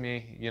chasing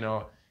me. You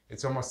know,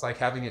 it's almost like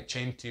having it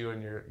chained to you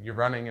and you're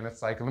running and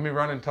it's like, let me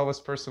run and tell this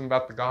person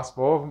about the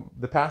gospel. Oh,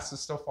 the past is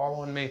still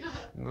following me.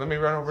 Let me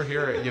run over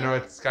here. You know,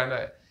 it's kind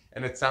of,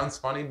 and it sounds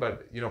funny,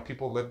 but you know,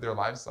 people live their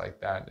lives like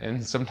that.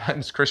 And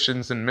sometimes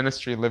Christians in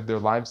ministry live their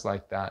lives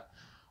like that.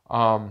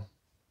 So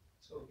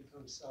it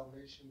becomes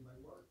salvation by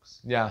works.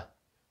 Yeah.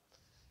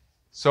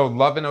 So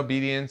love and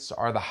obedience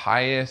are the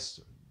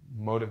highest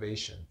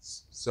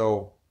motivations.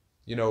 So,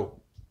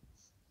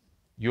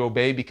 you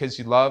obey because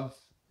you love,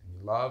 and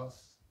you love.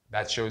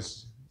 That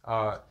shows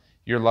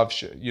your love,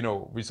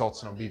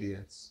 results in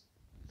obedience.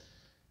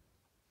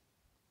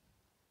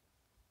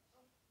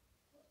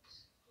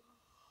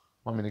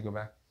 Want me to go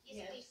back?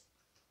 Yes, please.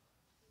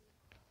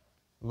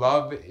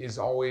 Love is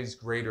always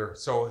greater.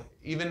 So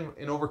even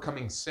in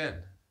overcoming sin,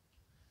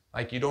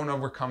 like you don't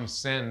overcome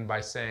sin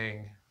by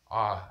saying,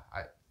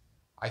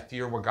 I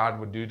fear what God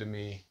would do to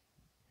me.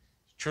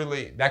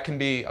 Truly, that can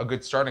be a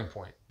good starting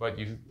point, but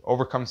you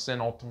overcome sin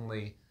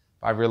ultimately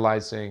by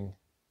realizing,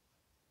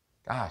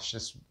 gosh,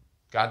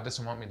 God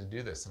doesn't want me to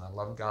do this, and I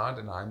love God,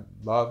 and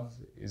love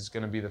is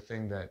going to be the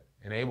thing that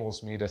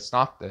enables me to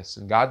stop this,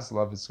 and God's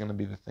love is going to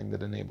be the thing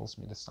that enables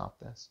me to stop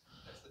this.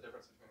 That's the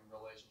difference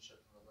between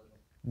relationship and religion.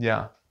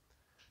 Yeah.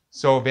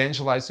 So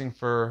evangelizing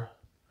for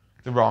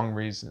the wrong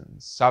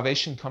reasons.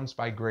 Salvation comes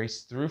by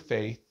grace through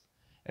faith,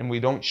 and we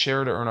don't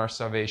share to earn our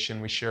salvation.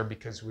 We share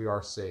because we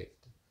are saved.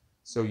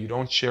 So you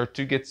don't share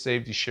to get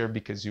saved, you share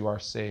because you are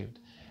saved.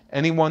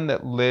 Anyone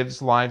that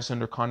lives lives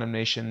under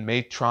condemnation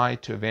may try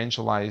to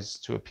evangelize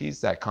to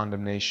appease that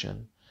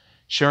condemnation.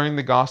 Sharing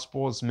the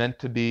gospel is meant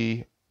to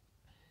be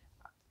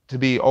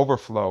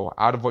overflow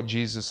out of what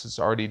Jesus has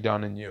already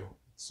done in you.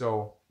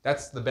 So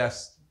that's the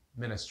best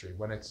ministry,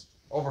 when it's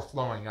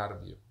overflowing out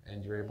of you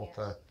and you're able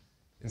to,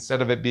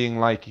 instead of it being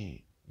like,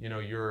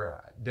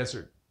 you're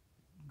desert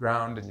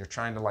ground and you're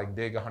trying to like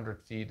dig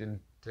 100 feet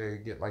and to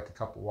get like a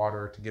cup of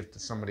water to give to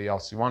somebody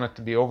else. You want it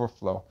to be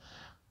overflow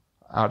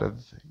out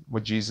of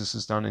what Jesus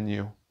has done in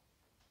you.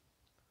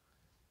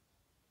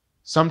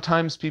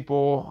 Sometimes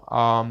people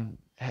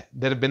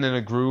that have been in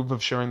a groove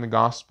of sharing the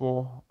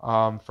gospel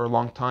for a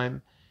long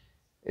time,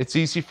 it's so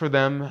easy for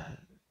them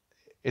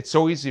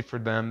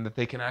that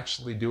they can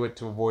actually do it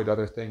to avoid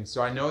other things.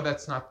 So I know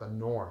that's not the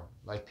norm.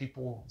 Like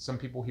some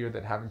people here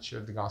that haven't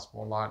shared the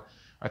gospel a lot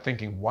are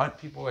thinking, what?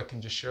 People that can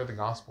just share the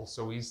gospel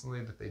so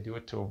easily that they do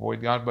it to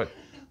avoid God? But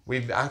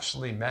we've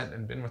actually met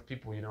and been with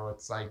people,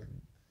 it's like,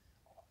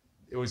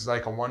 it was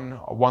like a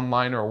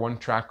one-line or a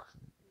one-track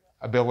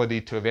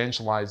ability to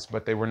evangelize,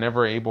 but they were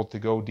never able to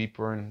go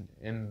deeper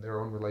in their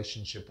own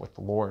relationship with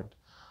the Lord.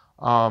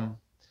 And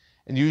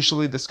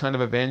usually this kind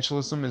of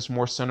evangelism is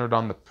more centered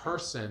on the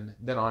person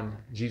than on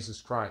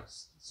Jesus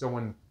Christ. So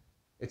when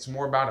it's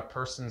more about a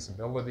person's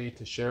ability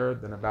to share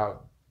than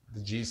about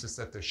the Jesus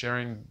that they're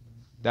sharing,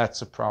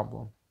 that's a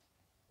problem.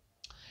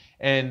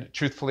 And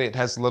truthfully, it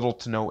has little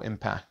to no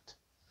impact.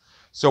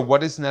 So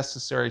what is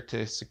necessary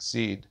to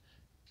succeed?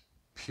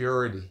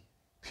 Purity.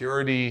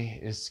 Purity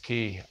is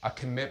key. A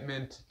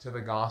commitment to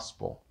the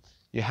gospel.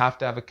 You have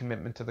to have a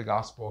commitment to the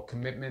gospel, a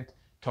commitment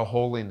to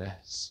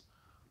holiness,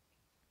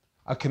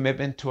 a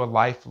commitment to a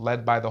life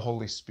led by the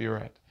Holy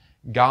Spirit.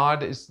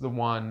 God is the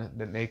one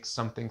that makes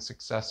something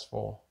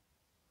successful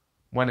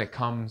when it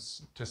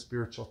comes to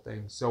spiritual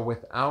things. So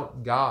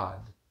without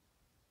God,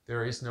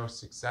 there is no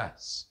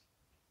success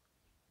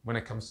when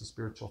it comes to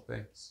spiritual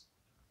things.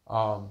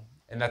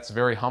 And that's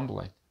very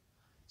humbling.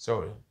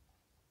 So it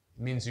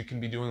means you can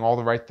be doing all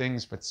the right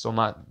things but still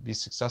not be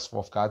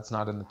successful if God's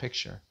not in the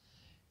picture.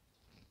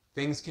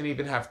 Things can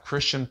even have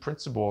Christian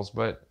principles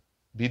but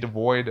be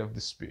devoid of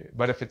the Spirit.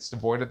 But if it's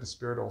devoid of the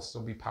Spirit, it will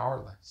still be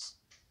powerless.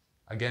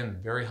 Again,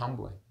 very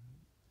humbling.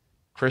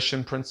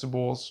 Christian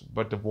principles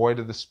but devoid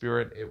of the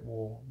Spirit, it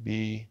will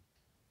be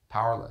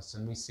powerless.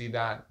 And we see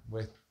that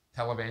with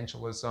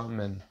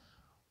televangelism and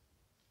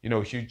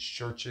huge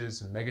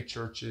churches and mega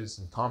churches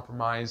and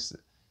compromise.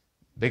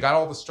 They got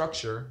all the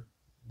structure.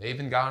 They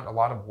even got a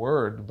lot of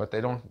word, but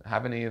they don't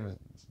have any of the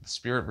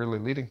Spirit really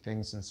leading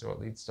things, and so it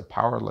leads to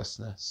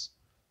powerlessness.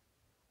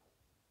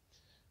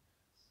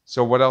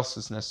 So what else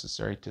is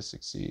necessary to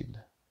succeed?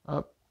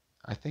 I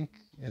think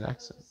it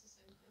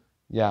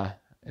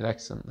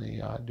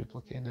accidentally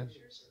duplicated.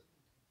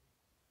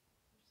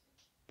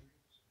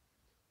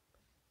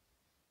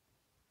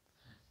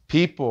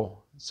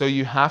 People. So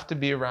you have to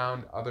be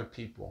around other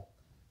people.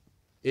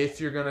 If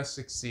you're going to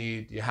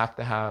succeed, you have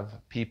to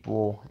have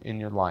people in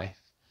your life.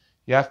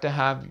 You have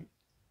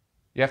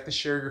to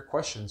share your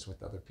questions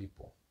with other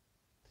people.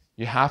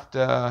 You have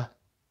to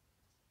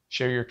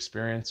share your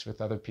experience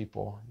with other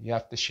people. You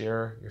have to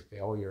share your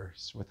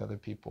failures with other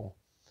people.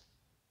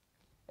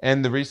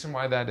 And the reason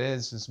why that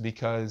is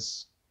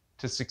because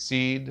to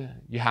succeed,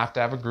 you have to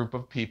have a group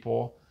of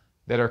people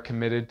that are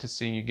committed to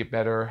seeing you get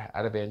better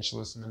at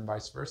evangelism and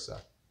vice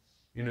versa.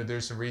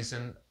 There's a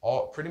reason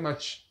pretty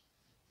much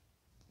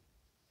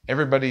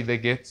everybody that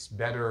gets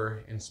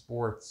better in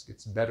sports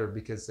gets better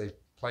because they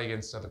play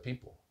against other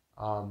people.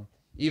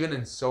 Even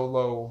in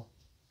solo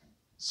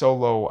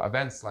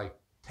events like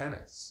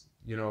tennis,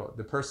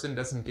 the person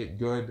doesn't get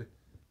good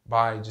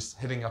by just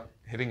hitting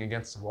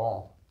against the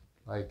wall.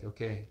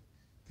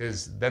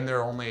 Because then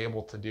they're only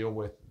able to deal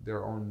with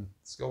their own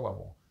skill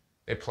level.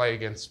 They play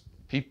against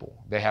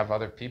people. They have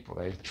other people.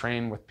 They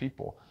train with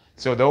people.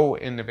 So though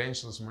in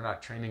evangelism we're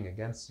not training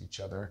against each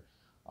other,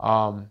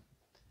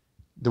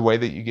 the way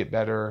that you get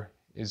better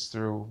is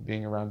through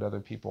being around other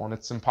people. And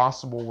it's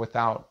impossible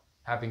without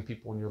having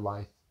people in your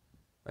life.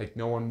 Like,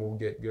 no one will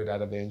get good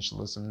at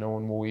evangelism. No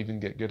one will even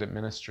get good at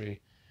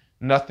ministry.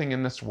 Nothing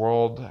in this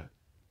world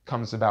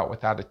comes about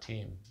without a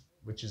team,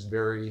 which is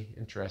very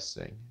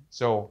interesting.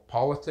 So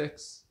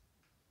politics,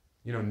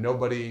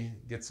 nobody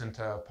gets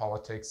into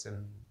politics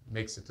and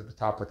makes it to the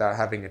top without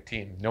having a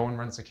team. No one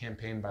runs a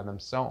campaign by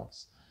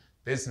themselves.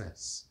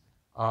 Business.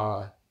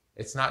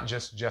 It's not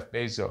just Jeff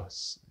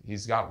Bezos.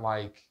 He's got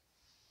like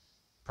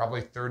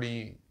probably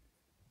 30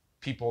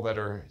 people that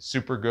are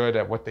super good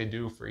at what they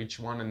do for each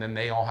one, and then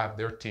they all have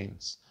their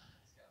teams.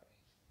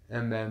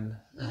 And then,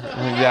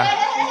 yeah.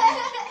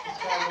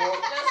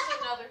 Just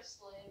another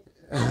slave.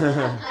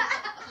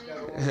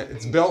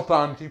 It's built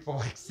on people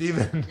like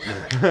Stephen.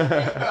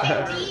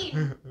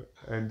 Indeed.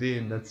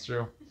 Indeed, that's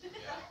true.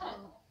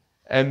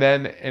 And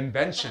then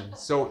invention.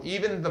 So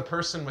even the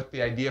person with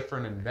the idea for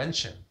an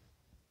invention,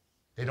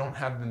 they don't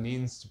have the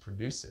means to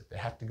produce it. They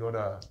have to go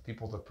to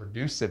people to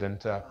produce it and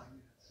to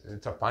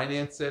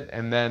finance it.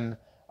 And then,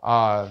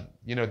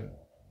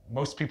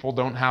 most people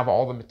don't have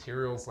all the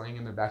materials laying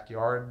in their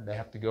backyard. They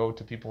have to go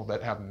to people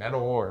that have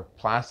metal or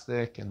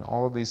plastic and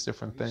all of these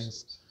different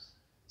things.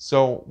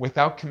 So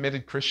without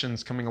committed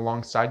Christians coming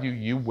alongside you,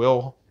 you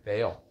will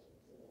fail.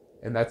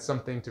 And that's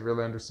something to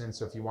really understand.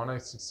 So if you want to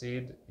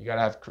succeed, you got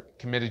to have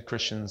committed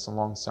Christians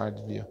alongside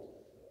of you.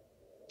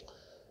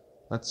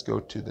 Let's go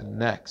to the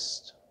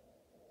next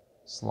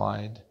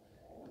slide.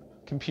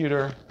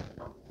 Computer,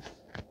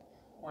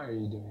 why are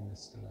you doing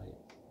this tonight?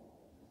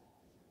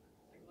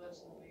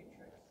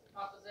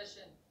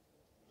 Opposition.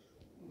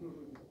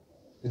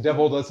 The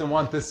devil doesn't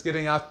want this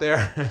getting out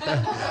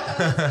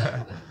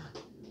there.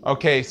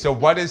 Okay, so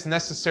what is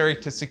necessary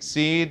to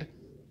succeed?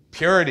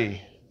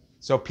 Purity.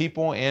 So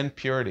people and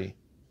purity.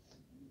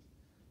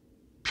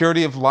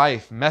 Purity of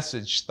life,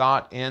 message,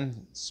 thought,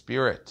 and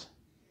spirit.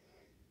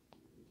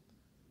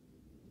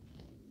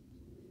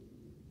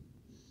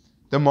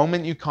 The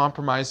moment you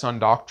compromise on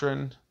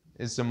doctrine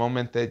is the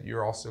moment that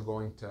you're also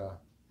going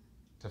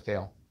to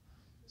fail.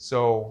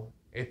 So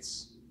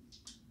it's,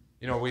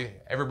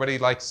 everybody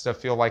likes to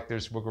feel like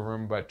there's wiggle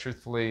room, but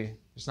truthfully,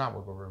 there's not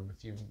wiggle room.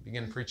 If you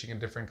begin preaching a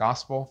different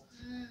gospel,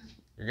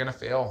 you're gonna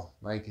fail.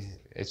 Like,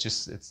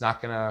 it's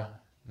not gonna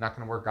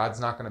work. God's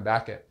not gonna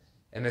back it.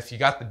 And if you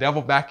got the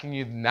devil backing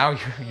you, now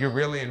you're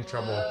really in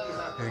trouble.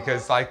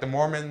 Because like the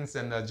Mormons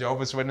and the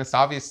Jehovah's Witnesses,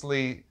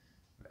 obviously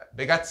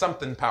they got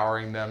something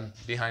powering them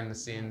behind the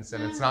scenes,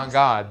 and it's not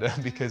God,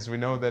 because we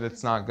know that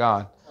it's not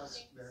God.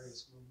 Plus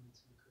various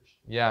movements in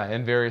Christianity. Yeah,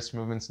 and various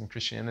movements in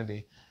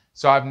Christianity.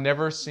 So I've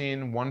never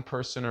seen one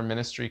person or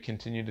ministry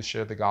continue to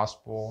share the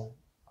gospel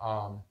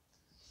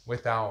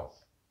without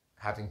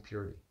having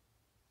purity.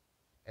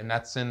 And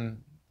that's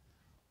in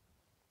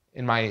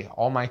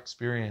all my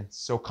experience.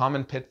 So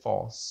common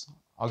pitfalls.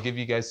 I'll give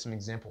you guys some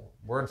example.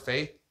 Word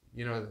faith,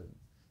 the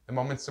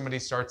moment somebody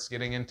starts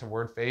getting into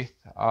word faith,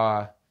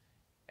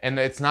 and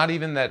it's not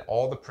even that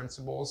all the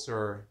principles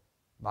are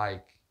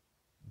like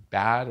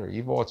bad or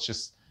evil. It's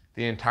just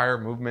the entire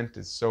movement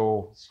is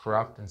so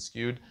corrupt and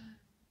skewed.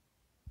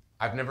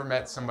 I've never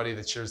met somebody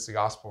that shares the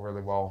gospel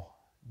really well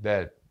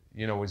that,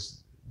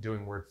 was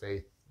doing word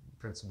faith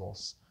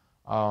principles.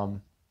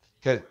 What?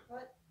 Defined.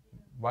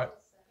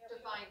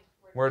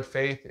 Word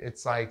faith,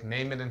 it's like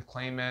name it and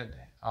claim it.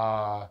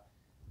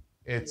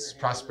 It's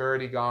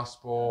prosperity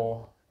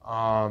gospel.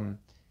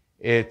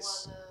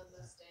 It's,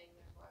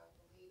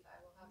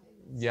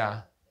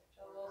 yeah.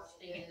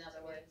 In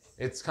other words.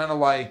 It's kind of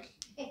like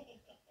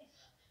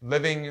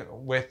living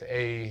with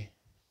a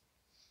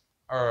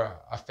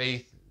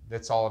faith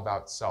that's all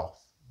about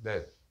self.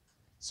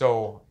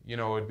 So,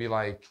 it'd be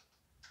like,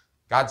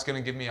 God's going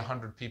to give me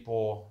 100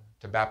 people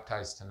to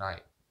baptize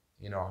tonight,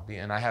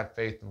 and I have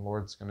faith the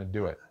Lord's going to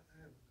do it.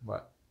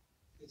 But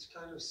it's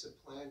kind of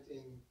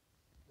supplanting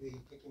the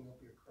picking up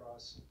your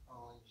cross and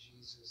following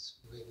Jesus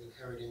with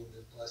inheriting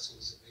the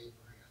blessings of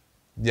Abraham.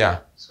 yeah,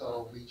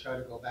 So we try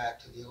to go back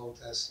to the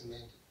Old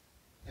Testament,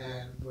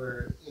 and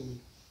we're in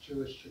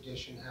Jewish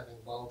tradition,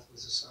 having wealth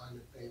was a sign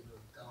of favor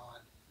of God.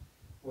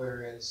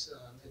 Whereas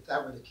if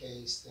that were the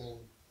case, then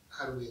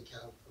how do we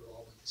account for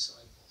all the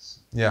disciples?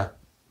 yeah,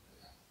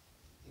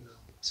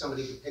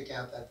 Somebody could pick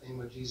out that thing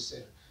where Jesus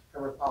said,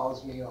 whoever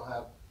follows me will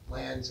have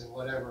lands and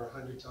whatever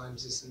 100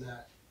 times this and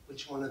that.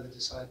 Which one of the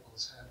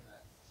disciples had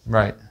that?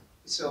 right.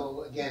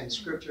 So again,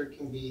 Scripture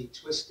can be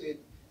twisted.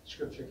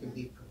 Scripture can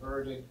be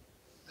perverted.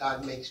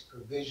 God makes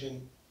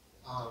provision.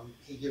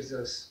 He gives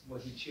us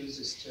what he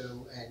chooses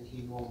to, and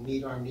he will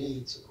meet our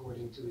needs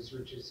according to his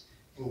riches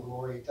and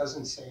glory. It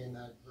doesn't say in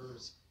that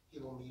verse, he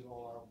will meet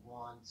all our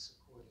wants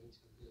according to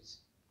his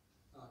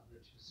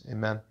riches.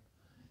 Amen.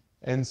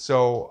 And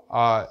so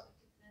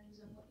Depends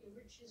on what your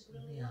riches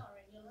really are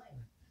in your life.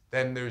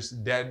 then there's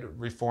dead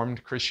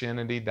Reformed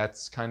Christianity.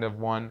 That's kind of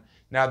one.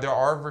 Now, there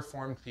are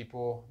Reformed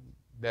people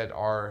that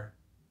are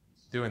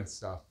doing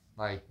stuff.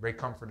 Like Ray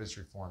Comfort is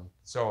Reformed.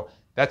 So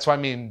that's why I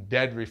mean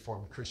dead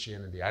Reformed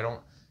Christianity.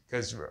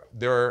 Because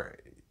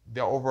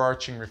the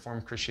overarching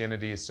Reformed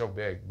Christianity is so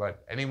big.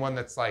 But anyone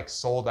that's like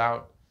sold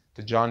out,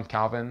 to John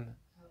Calvin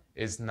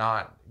is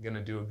not going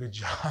to do a good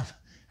job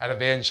at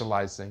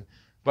evangelizing.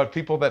 But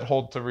people that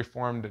hold to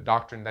Reformed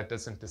doctrine, that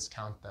doesn't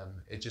discount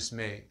them. It just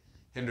may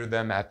hinder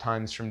them at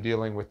times from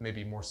dealing with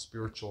maybe more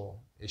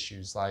spiritual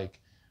issues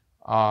like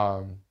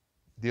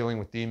dealing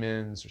with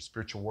demons or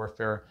spiritual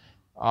warfare.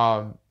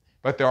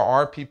 But there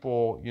are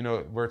people,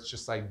 where it's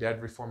just like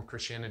dead Reformed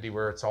Christianity,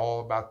 where it's all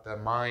about the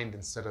mind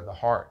instead of the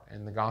heart,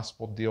 and the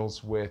gospel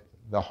deals with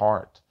the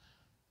heart.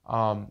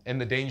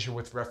 And the danger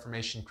with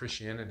Reformation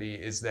Christianity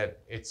is that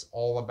it's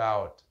all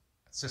about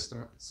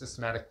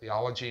systematic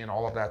theology, and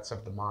all of that's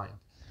of the mind.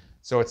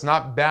 So it's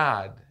not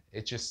bad,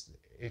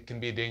 it can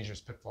be a dangerous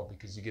pitfall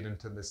because you get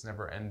into this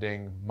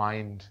never-ending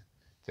mind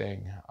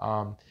thing.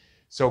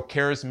 So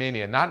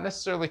charismania, not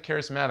necessarily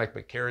charismatic,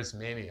 but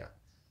charismania.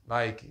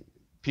 Like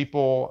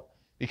people,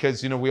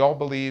 because, we all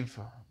believe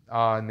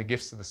in the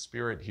gifts of the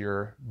Spirit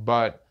here,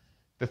 but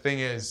the thing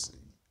is,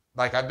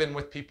 like I've been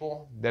with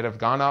people that have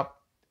gone up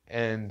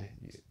and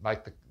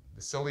like the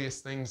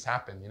silliest things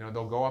happen.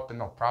 They'll go up and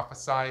they'll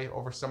prophesy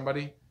over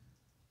somebody,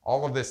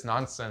 all of this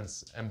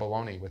nonsense and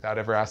baloney without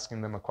ever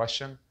asking them a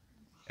question.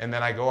 And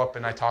then I go up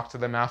and I talk to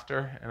them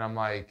after, and I'm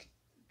like,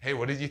 hey,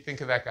 what did you think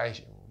of that guy,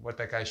 what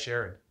that guy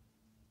shared?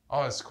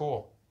 Oh, it's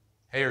cool.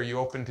 Hey, are you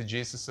open to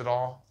Jesus at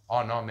all?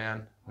 Oh, no,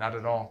 man, not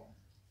at all.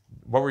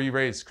 What were you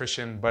raised?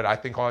 Christian, but I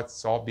think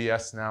it's all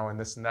BS now and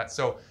this and that.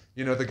 So,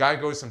 the guy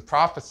goes and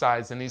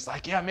prophesies, and he's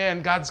like, yeah,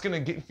 man, God's going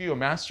to give you a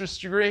master's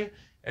degree,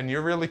 and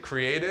you're really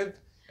creative,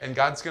 and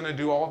God's going to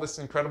do all this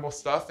incredible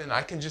stuff, and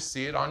I can just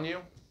see it on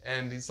you.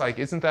 And he's like,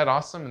 isn't that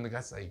awesome? And the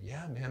guy's like,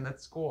 yeah, man,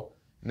 that's cool.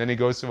 And then he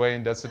goes away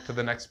and does it to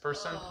the next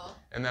person.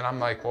 And then I'm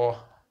like,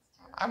 well,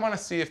 I want to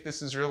see if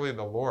this is really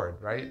the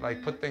Lord, right?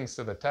 Like, put things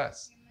to the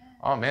test.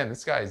 Oh, man,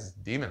 this guy's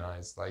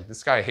demonized. Like,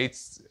 this guy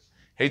hates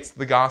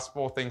the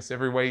gospel, thinks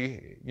every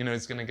way,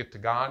 he's going to get to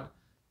God.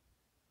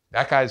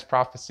 That guy's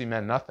prophecy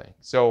meant nothing.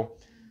 So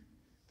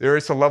there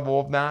is a level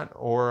of that,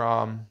 or,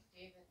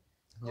 David,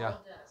 yeah,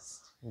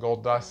 dust.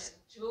 gold dust.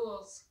 And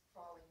jewels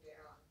falling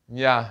down.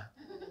 Yeah.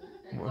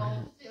 And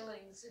gold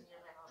fillings in your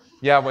mouth.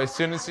 Yeah, well, as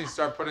soon as you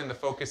start putting the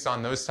focus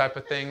on those type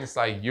of things,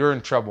 like, you're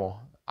in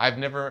trouble. I've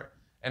never,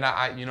 and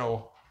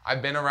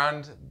I've been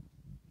around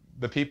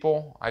the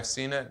people. I've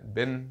seen it.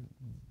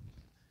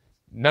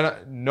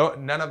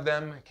 None of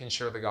them can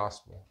share the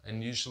gospel.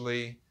 And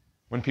usually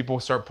when people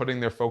start putting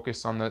their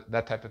focus on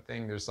that type of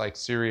thing, there's like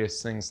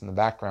serious things in the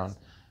background.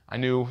 I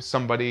knew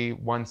somebody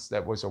once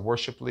that was a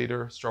worship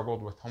leader,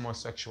 struggled with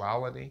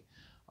homosexuality.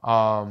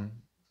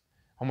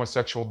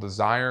 Homosexual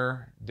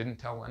desire, didn't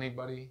tell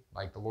anybody.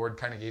 Like, the Lord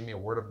kind of gave me a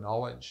word of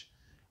knowledge.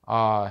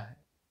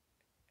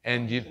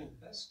 And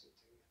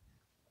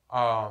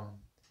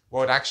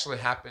well, it actually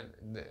happened,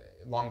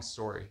 long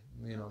story.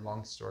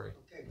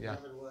 Okay, Yeah.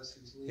 whoever it was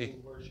who's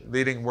leading worship.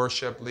 Leading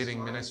worship, His leading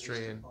mind ministry,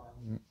 was and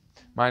defiled.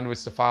 mind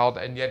was defiled,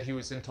 and yet he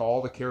was into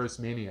all the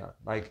charismania.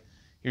 Like,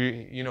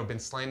 he, been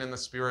slain in the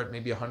Spirit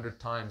maybe 100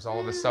 times, all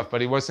of this stuff,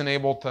 but he wasn't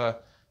able to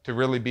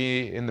really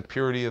be in the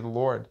purity of the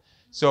Lord.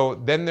 So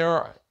then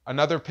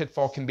another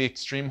pitfall can be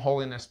extreme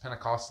holiness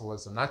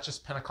Pentecostalism. Not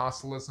just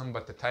Pentecostalism,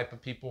 but the type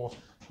of people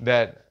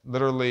that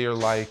literally are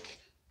like,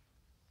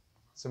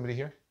 somebody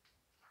here?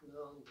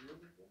 No, really,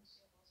 yes.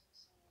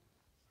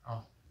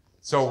 Oh,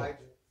 so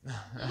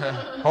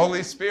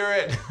Holy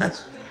Spirit.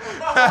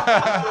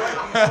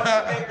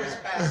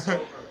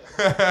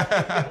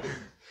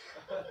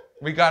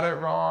 We got it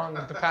wrong.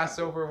 The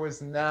Passover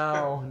was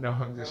now. No,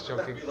 I'm just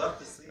joking. We love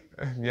to see.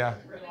 Yeah.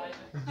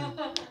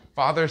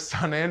 Father,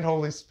 Son, and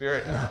Holy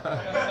Spirit.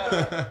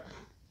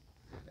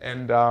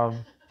 And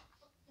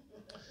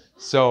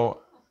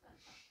so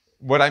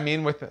what I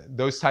mean with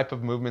those type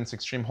of movements,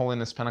 extreme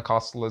holiness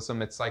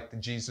Pentecostalism, it's like the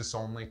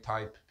Jesus-only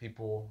type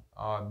people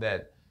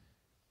that,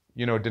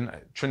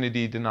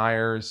 Trinity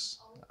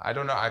deniers. I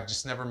don't know. I've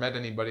just never met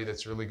anybody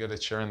that's really good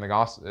at sharing the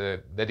gospel,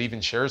 that even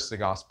shares the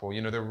gospel.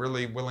 They're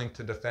really willing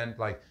to defend,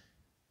 like,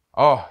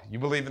 oh, you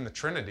believe in the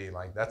Trinity.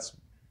 Like, that's,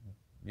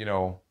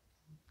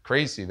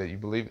 crazy that you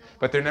believe.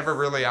 But they're never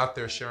really out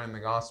there sharing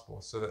the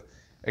gospel. So the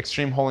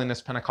extreme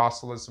holiness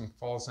Pentecostalism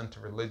falls into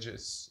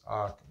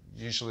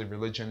usually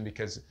religion,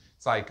 because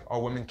it's like, oh,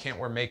 women can't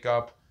wear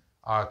makeup.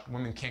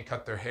 Women can't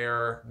cut their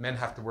hair. Men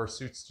have to wear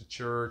suits to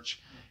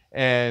church.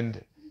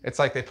 And it's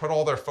like they put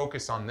all their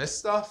focus on this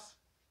stuff.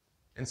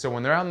 And so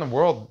when they're out in the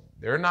world,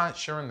 they're not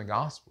sharing the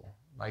gospel.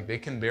 Like, they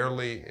can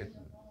barely,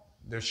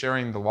 they're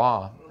sharing the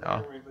law.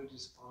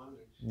 Religious bondage.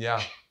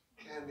 Yeah.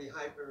 And the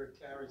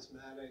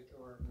hyper-charismatic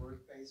or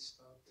word-based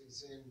stuff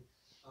is in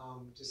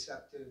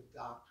deceptive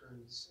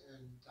doctrines and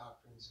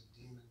doctrines of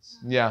demons.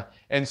 Yeah.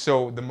 And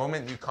so the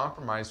moment you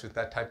compromise with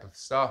that type of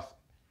stuff,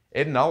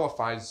 it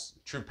nullifies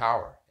true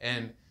power.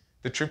 And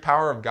the true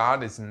power of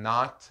God is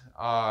not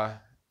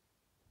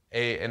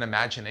an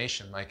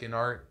imagination. Like,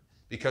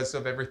 because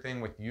of everything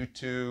with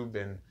YouTube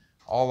and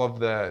all of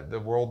the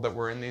world that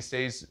we're in these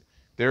days,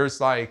 there's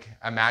like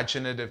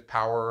imaginative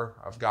power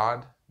of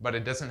God, but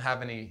it doesn't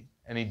have any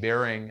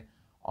bearing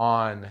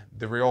on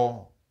the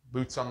real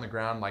boots on the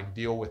ground, like,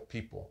 deal with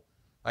people.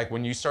 Like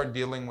when you start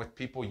dealing with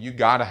people, you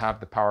got to have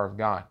the power of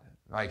God.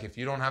 Like if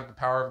you don't have the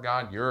power of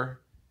God,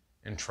 you're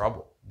in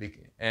trouble,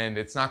 and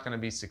it's not going to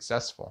be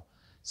successful.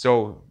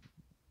 So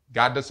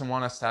God doesn't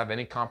want us to have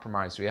any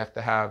compromise. We have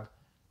to have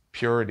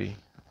purity.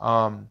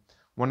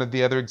 One of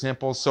the other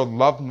examples, so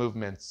love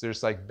movements.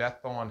 There's like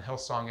Bethel and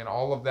Hillsong and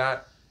all of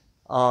that,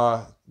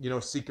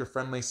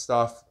 seeker-friendly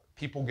stuff.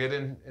 People get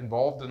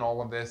involved in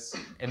all of this,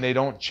 and they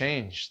don't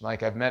change.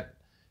 Like I've met,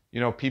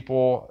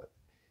 people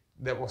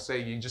that will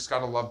say, you just got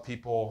to love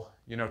people,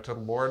 to the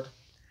Lord.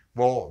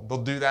 Well,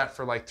 they'll do that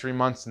for like 3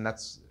 months, and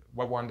that's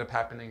what will end up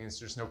happening is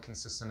there's no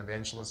consistent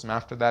evangelism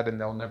after that,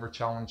 and they'll never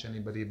challenge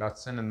anybody about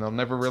sin, and they'll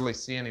never really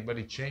see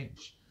anybody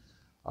change.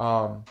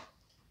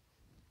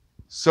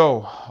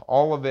 So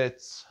all of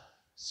it's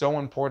so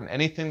important.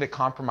 Anything that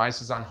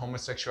compromises on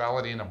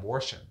homosexuality and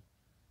abortion,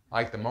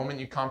 like the moment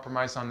you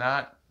compromise on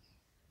that,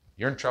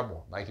 you're in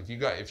trouble. Like if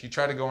you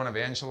try to go and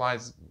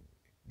evangelize,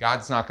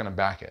 God's not going to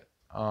back it.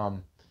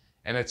 And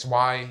it's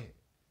why,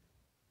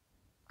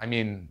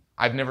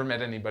 I've never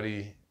met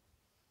anybody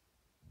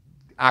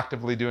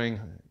actively doing,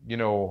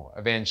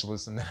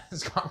 evangelism that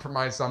has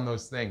compromised on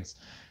those things.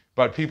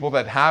 But people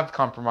that have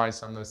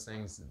compromised on those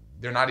things,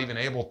 they're not even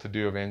able to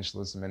do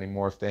evangelism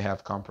anymore if they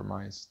have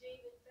compromised.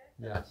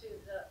 David, back to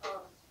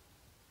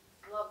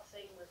the love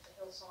thing with the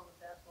Hillsong of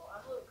Bethel.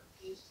 I'm a little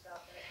confused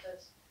about that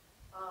because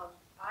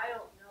I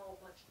don't know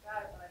much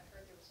about it, but I've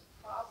heard there was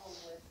a problem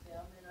with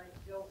them, and I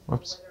don't know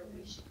whether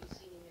we should be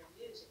singing their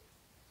music.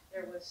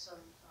 There was some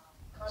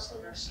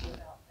controversy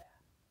about that.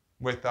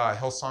 With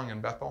Hillsong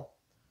and Bethel?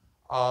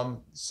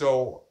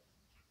 So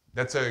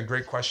that's a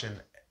great question.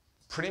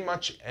 Pretty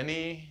much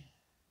any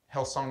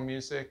Hillsong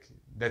music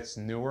that's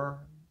newer.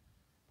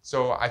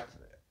 So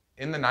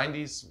in the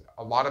 90s,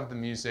 a lot of the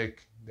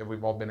music that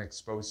we've all been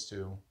exposed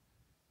to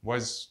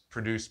was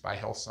produced by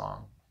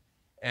Hillsong.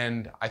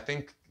 And I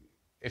think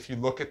if you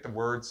look at the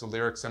words, the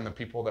lyrics, and the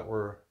people that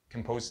were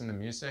composing the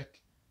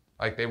music,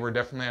 like they were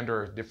definitely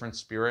under a different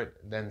spirit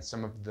than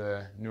some of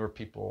the newer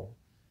people.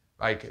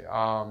 Like,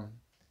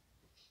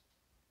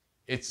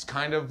 it's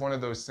kind of one of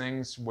those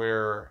things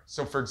where,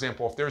 so for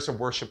example, if there's a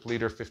worship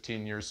leader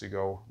 15 years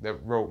ago that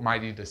wrote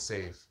Mighty to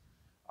Save,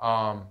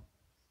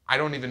 I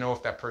don't even know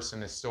if that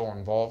person is still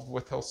involved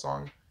with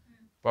Hillsong,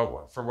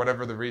 but for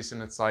whatever the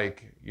reason, it's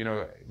like,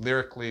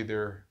 lyrically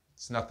there's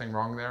nothing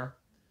wrong there.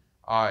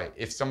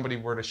 If somebody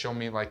were to show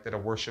me like that a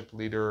worship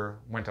leader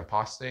went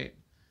apostate,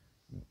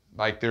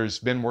 like there's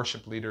been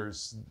worship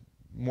leaders,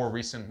 more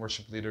recent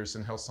worship leaders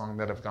in Hillsong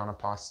that have gone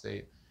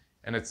apostate.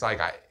 And it's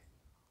like,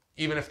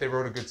 even if they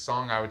wrote a good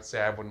song, I would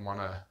say I wouldn't want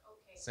to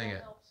sing it.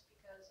 That helps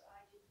because I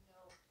didn't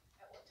know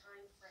at what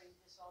time frame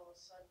this all of a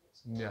sudden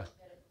exploded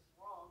that it was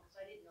wrong, because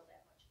I didn't know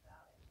that much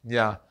about it.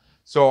 Yeah.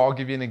 So I'll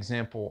give you an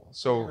example.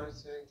 So, Can I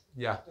say?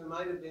 yeah. There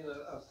might have been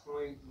a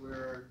point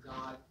where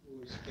God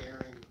was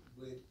bearing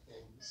with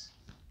things,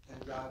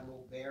 and God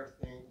will bear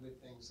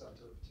with things up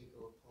to a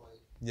particular point.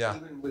 Yeah.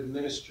 Even with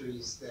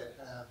ministries that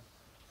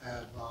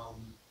have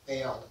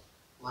failed,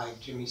 like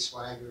Jimmy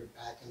Swaggart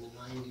back in the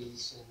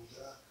 90s,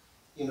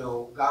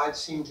 and God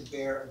seemed to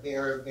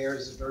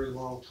bears a very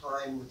long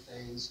time with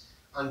things,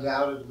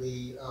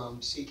 undoubtedly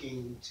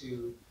seeking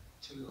to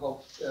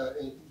hope,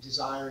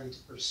 desiring to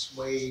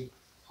persuade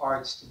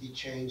hearts to be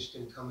changed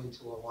and come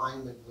into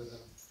alignment with Him.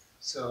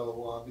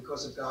 So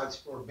because of God's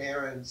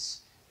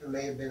forbearance, there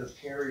may have been a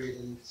period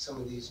in some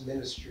of these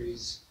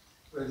ministries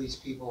where these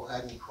people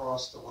hadn't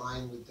crossed the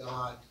line with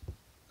God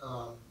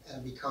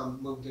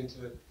and moved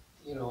into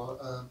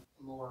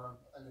more of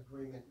an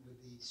agreement with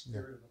the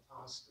spirit of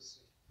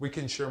apostasy. We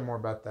can share more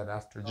about that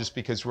after, just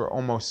because we're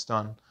almost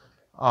done.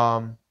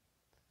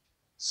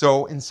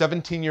 So in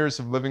 17 years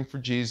of living for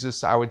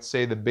Jesus, I would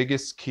say the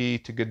biggest key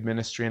to good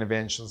ministry and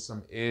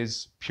evangelism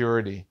is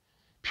purity.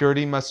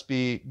 Purity must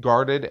be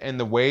guarded, and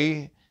the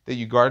way that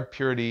you guard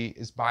purity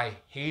is by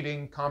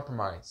hating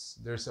compromise.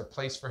 There's a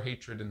place for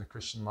hatred in the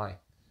Christian life.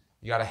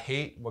 You got to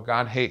hate what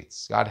God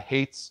hates. God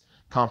hates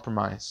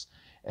compromise.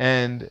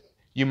 And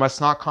you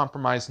must not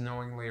compromise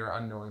knowingly or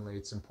unknowingly.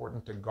 It's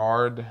important to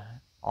guard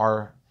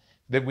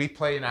that we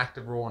play an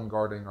active role in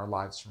guarding our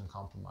lives from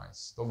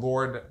compromise. The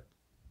Lord,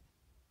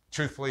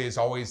 truthfully, is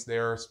always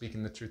there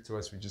speaking the truth to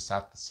us. We just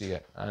have to see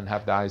it and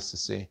have the eyes to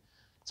see.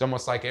 It's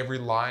almost like every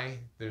lie,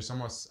 it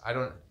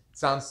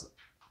sounds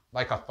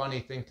like a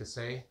funny thing to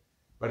say,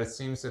 but it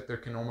seems that there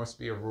can almost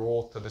be a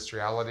rule to this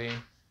reality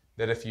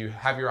that if you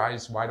have your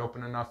eyes wide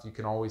open enough, you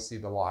can always see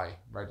the lie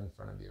right in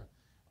front of you.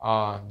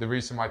 The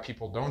reason why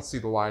people don't see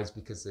the lie is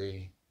because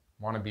they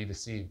want to be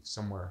deceived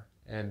somewhere.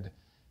 And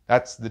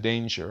that's the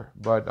danger.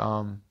 But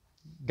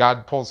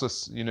God pulls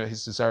us,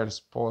 His desire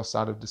to pull us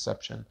out of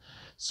deception.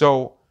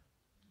 So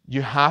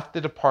you have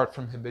to depart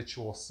from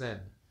habitual sin.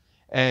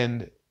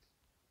 And,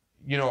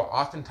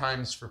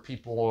 oftentimes for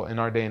people in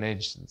our day and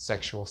age, it's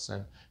sexual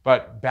sin.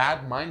 But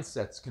bad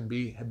mindsets can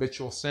be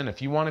habitual sin.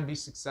 If you want to be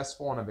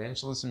successful in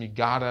evangelism, you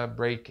got to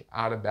break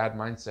out of bad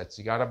mindsets.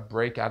 You got to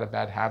break out of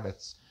bad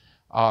habits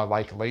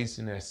like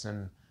laziness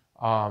and,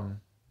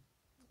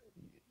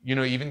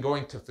 even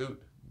going to food.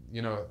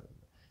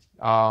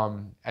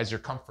 as your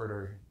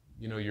comforter,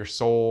 your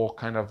sole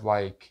kind of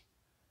like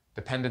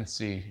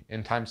dependency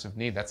in times of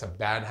need. That's a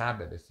bad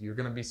habit. If you're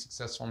going to be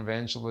successful in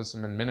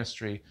evangelism and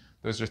ministry,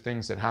 those are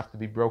things that have to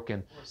be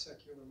broken. Or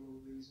secular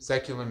movies.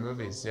 Secular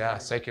movies, yeah,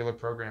 secular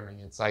programming.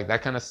 It's like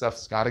that kind of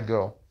stuff's got to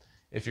go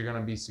if you're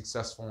going to be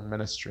successful in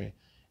ministry.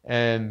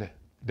 And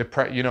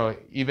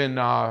even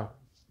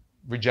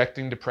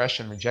rejecting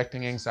depression,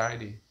 rejecting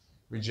anxiety,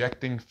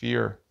 rejecting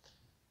fear,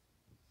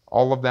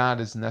 all of that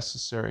is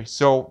necessary.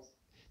 So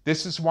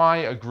this is why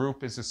a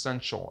group is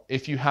essential.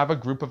 If you have a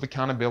group of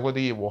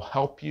accountability, it will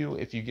help you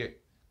if you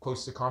get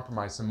close to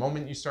compromise. The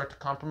moment you start to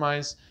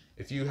compromise,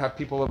 if you have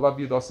people that love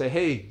you, they'll say,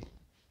 hey,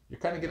 you're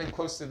kind of getting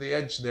close to the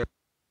edge there.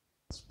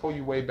 Let's pull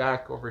you way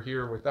back over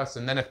here with us.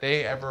 And then if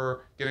they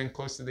ever get in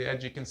close to the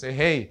edge, you can say,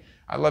 hey,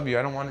 I love you.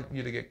 I don't want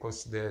you to get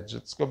close to the edge.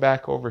 Let's go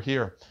back over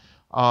here.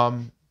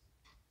 And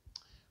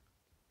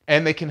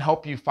they can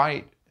help you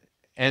fight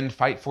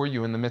for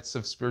you in the midst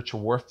of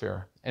spiritual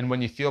warfare. And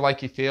when you feel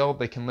like you failed,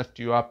 they can lift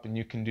you up and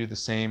you can do the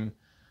same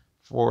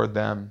for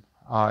them.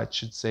 It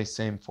should say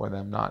same for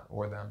them, not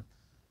or them.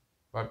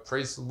 But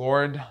praise the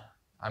Lord.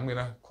 I'm going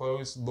to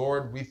close.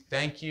 Lord, we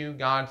thank you,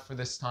 God, for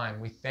this time.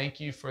 We thank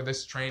you for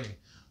this training.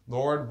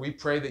 Lord, we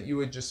pray that you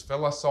would just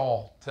fill us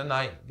all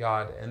tonight,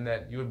 God, and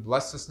that you would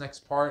bless this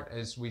next part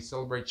as we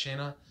celebrate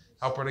Shana.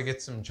 Help her to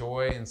get some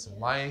joy and some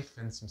life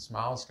and some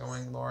smiles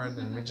going, Lord.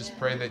 And we just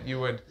pray that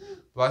you would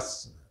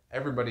bless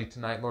everybody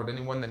tonight, Lord.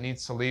 Anyone that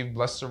needs to leave,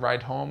 bless the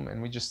ride home.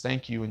 And we just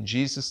thank you in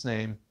Jesus'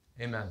 name.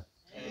 Amen.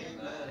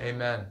 Amen.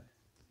 Amen.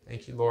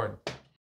 Thank you, Lord.